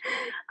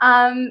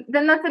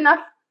 then that's enough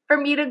for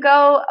me to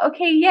go,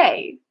 okay,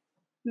 yay.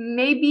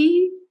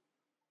 Maybe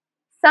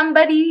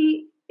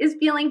somebody is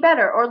feeling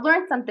better or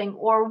learned something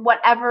or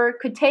whatever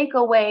could take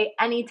away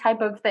any type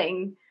of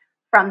thing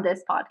from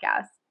this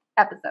podcast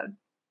episode.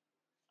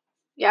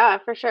 Yeah,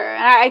 for sure.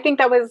 And I think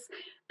that was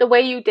the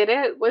way you did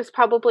it was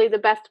probably the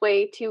best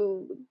way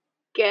to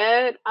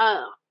get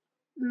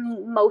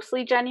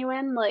mostly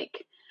genuine.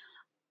 Like,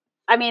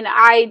 I mean,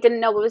 I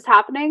didn't know what was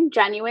happening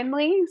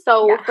genuinely.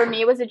 So for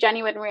me, it was a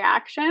genuine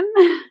reaction.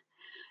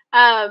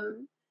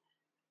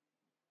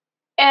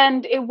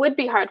 And it would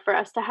be hard for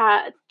us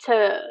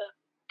to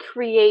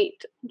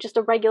create just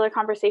a regular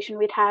conversation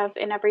we'd have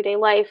in everyday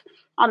life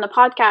on the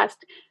podcast,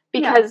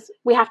 because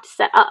we have to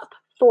set up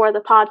for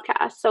the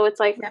podcast. So it's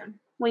like,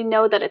 we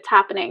know that it's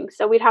happening.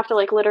 So we'd have to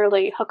like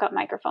literally hook up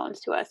microphones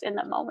to us in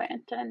the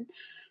moment.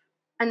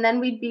 And then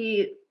we'd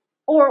be,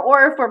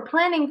 or if we're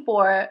planning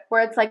for it,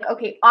 where it's like,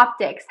 okay,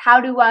 optics,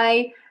 how do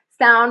I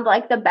sound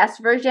like the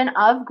best version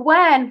of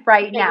Gwen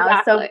right now?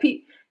 Exactly.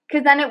 So,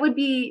 because then it would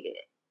be,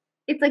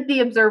 it's like the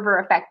observer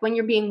effect. When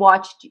you're being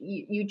watched,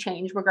 you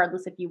change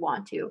regardless if you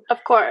want to.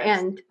 Of course.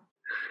 And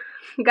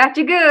got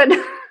you good.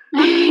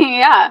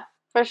 Yeah,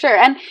 for sure.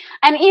 And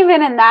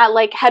even in that,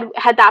 like, had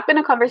that been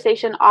a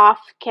conversation off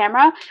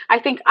camera, I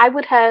think I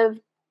would have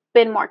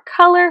been more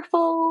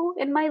colorful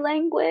in my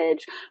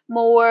language,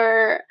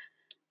 more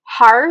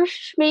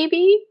harsh,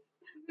 maybe.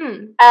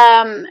 And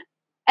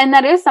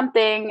that is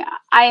something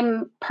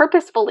I'm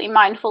purposefully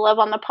mindful of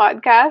on the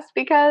podcast,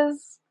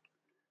 because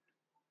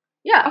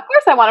of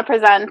course I want to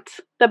present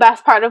the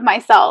best part of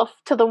myself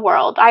to the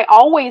world. I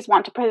always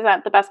want to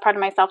present the best part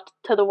of myself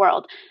to the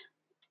world.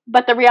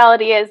 But the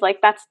reality is,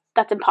 like, that's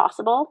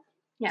impossible.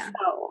 Yeah.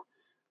 So,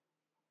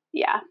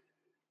 yeah.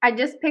 I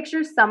just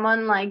picture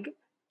someone, like,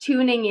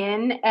 tuning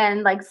in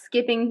and, like,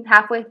 skipping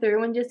halfway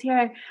through and just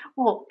hearing,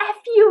 well, F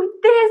you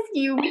this,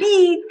 you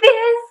be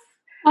this.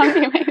 That'd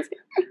be amazing.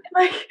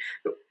 Like,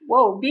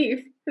 whoa, beef.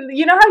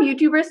 You know how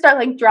YouTubers start,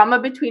 like, drama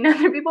between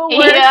other people?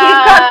 We've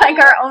got, like,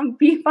 our own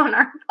beef on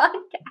our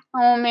podcast.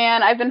 Oh,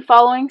 man, I've been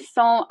following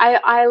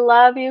I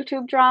love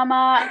YouTube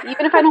drama.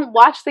 Even if I don't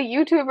watch the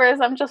YouTubers,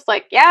 I'm just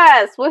like,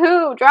 yes,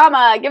 woohoo,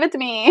 drama, give it to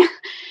me.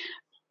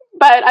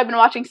 But I've been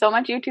watching so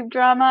much YouTube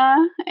drama,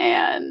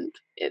 and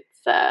it's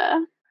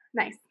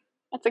nice.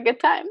 It's a good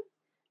time.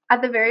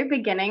 At the very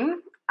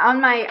beginning,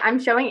 I'm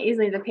showing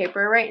Aisley the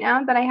paper right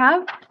now that I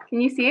have.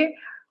 Can you see it?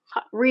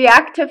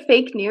 React to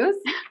fake news.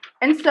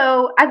 And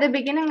so at the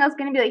beginning, I was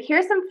going to be like,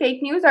 here's some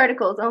fake news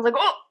articles. And I was like,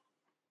 oh.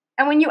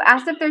 And when you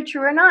asked if they're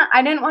true or not,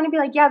 I didn't want to be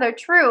like, yeah, they're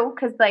true.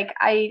 Because, like,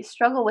 I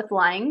struggle with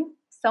lying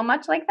so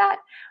much like that.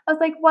 I was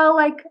like, well,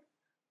 like,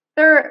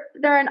 they're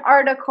an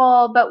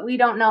article, but we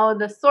don't know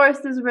the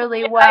sources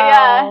really well.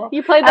 Yeah,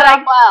 you played that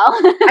off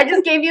well. I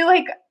just gave you,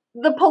 like,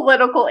 the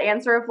political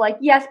answer of, like,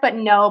 yes, but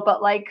no,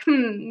 but, like,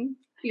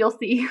 you'll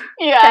see.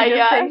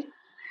 Yeah.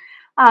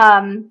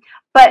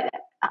 But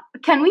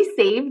can we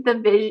save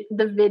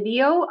the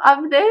video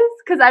of this?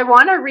 Because I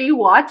want to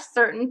rewatch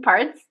certain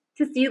parts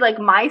to see, like,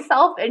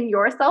 myself and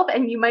yourself,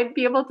 and you might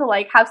be able to,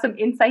 like, have some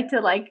insight to,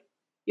 like,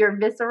 your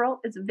visceral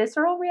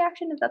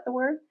reaction? Is that the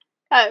word?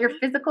 Your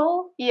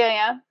physical?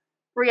 Yeah.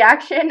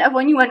 Reaction of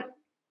when you went,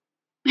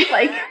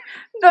 like,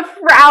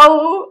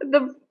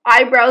 the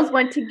eyebrows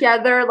went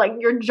together, like,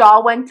 your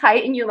jaw went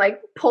tight, and you,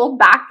 like, pulled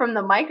back from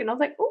the mic, and I was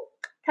like, oh,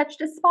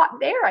 touched a spot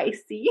there, I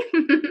see.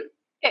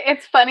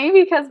 It's funny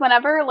because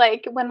whenever,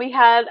 like, when we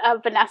had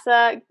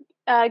Vanessa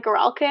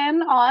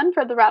Gorelkin on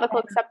for the Radical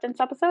Acceptance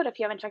episode, if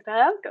you haven't checked that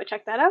out, go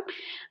check that out.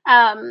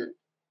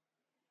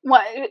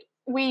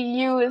 We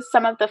use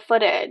some of the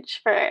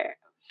footage for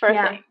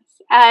things.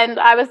 And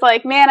I was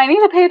like, man, I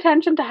need to pay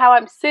attention to how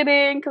I'm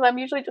sitting, because I'm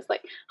usually just,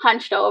 like,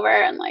 hunched over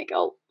and, like,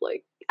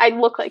 I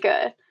look like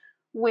a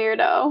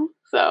weirdo.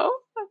 So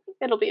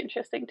it'll be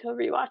interesting to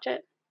rewatch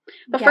it.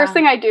 The first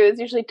thing I do is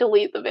usually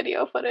delete the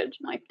video footage.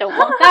 I'm like, don't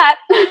want that.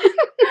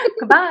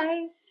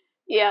 Goodbye.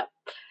 Yeah.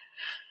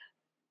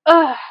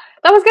 That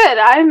was good.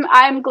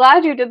 I'm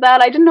glad you did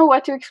that. I didn't know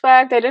what to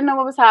expect. I didn't know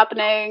what was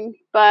happening,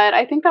 but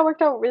I think that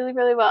worked out really,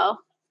 really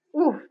well.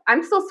 Ooh,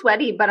 I'm still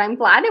sweaty, but I'm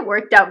glad it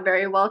worked out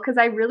very well, because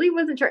I really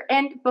wasn't sure.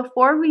 And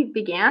before we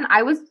began,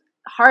 I was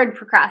hard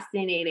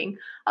procrastinating.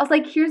 I was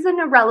like, here's an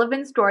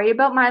irrelevant story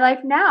about my life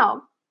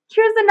now.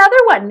 Here's another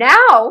one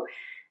now.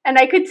 And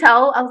I could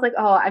tell, I was like,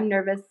 oh, I'm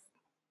nervous.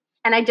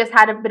 And I just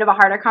had a bit of a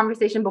harder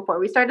conversation before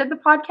we started the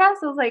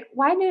podcast. I was like,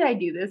 why did I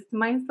do this to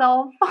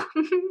myself?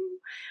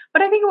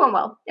 But I think it went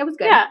well. It was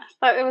good. Yeah,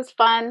 but it was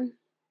fun.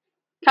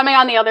 Coming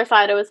on the other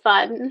side, it was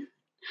fun.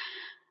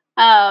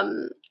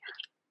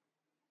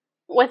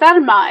 With that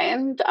in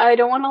mind, I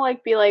don't want to,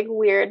 like, be, like,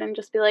 weird and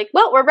just be like,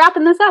 well, we're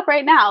wrapping this up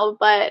right now.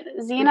 But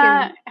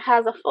Zena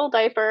has a full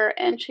diaper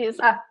and she's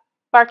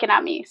barking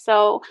at me.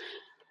 So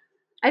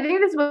I think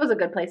this was a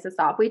good place to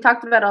stop. We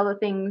talked about all the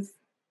things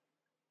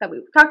that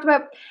we talked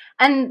about,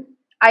 and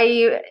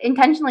I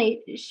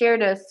intentionally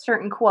shared a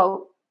certain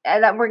quote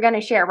that we're going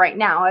to share right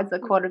now as a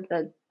quote of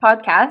the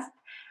podcast,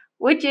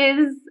 which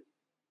is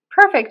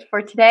perfect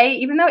for today,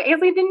 even though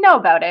Aisley didn't know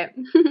about it.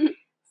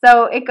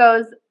 So it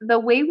goes, the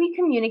way we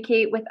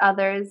communicate with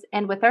others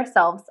and with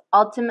ourselves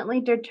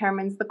ultimately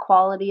determines the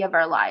quality of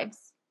our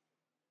lives.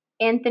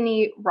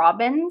 Anthony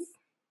Robbins.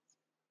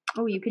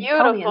 Oh, you could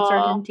tell the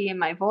uncertainty in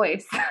my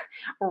voice.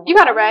 You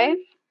got it right.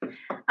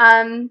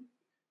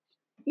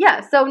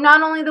 Yeah, so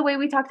not only the way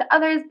we talk to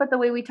others, but the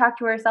way we talk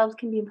to ourselves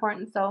can be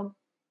important. So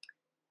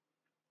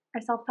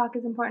our self-talk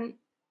is important,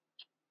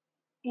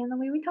 and the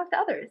way we talk to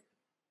others.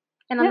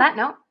 And on that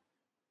note,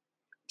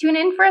 tune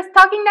in for us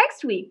talking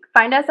next week.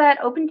 Find us at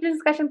Open to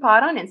Discussion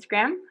Pod on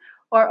Instagram,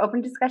 or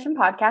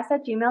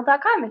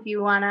opendiscussionpodcast@gmail.com if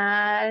you want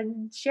to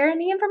share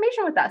any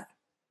information with us.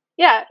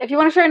 Yeah, if you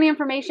want to share any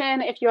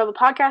information, if you have a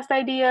podcast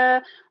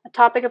idea, a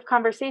topic of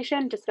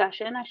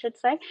discussion, I should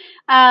say,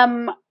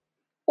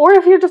 or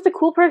if you're just a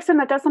cool person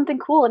that does something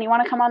cool and you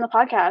want to come on the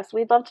podcast,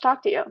 we'd love to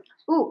talk to you.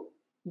 Ooh,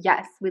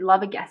 yes, we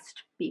love a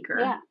guest speaker.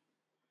 Yeah,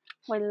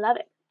 we love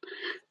it.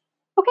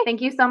 Okay.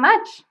 Thank you so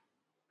much.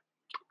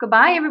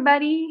 Goodbye,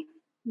 everybody.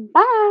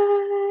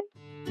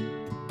 Bye.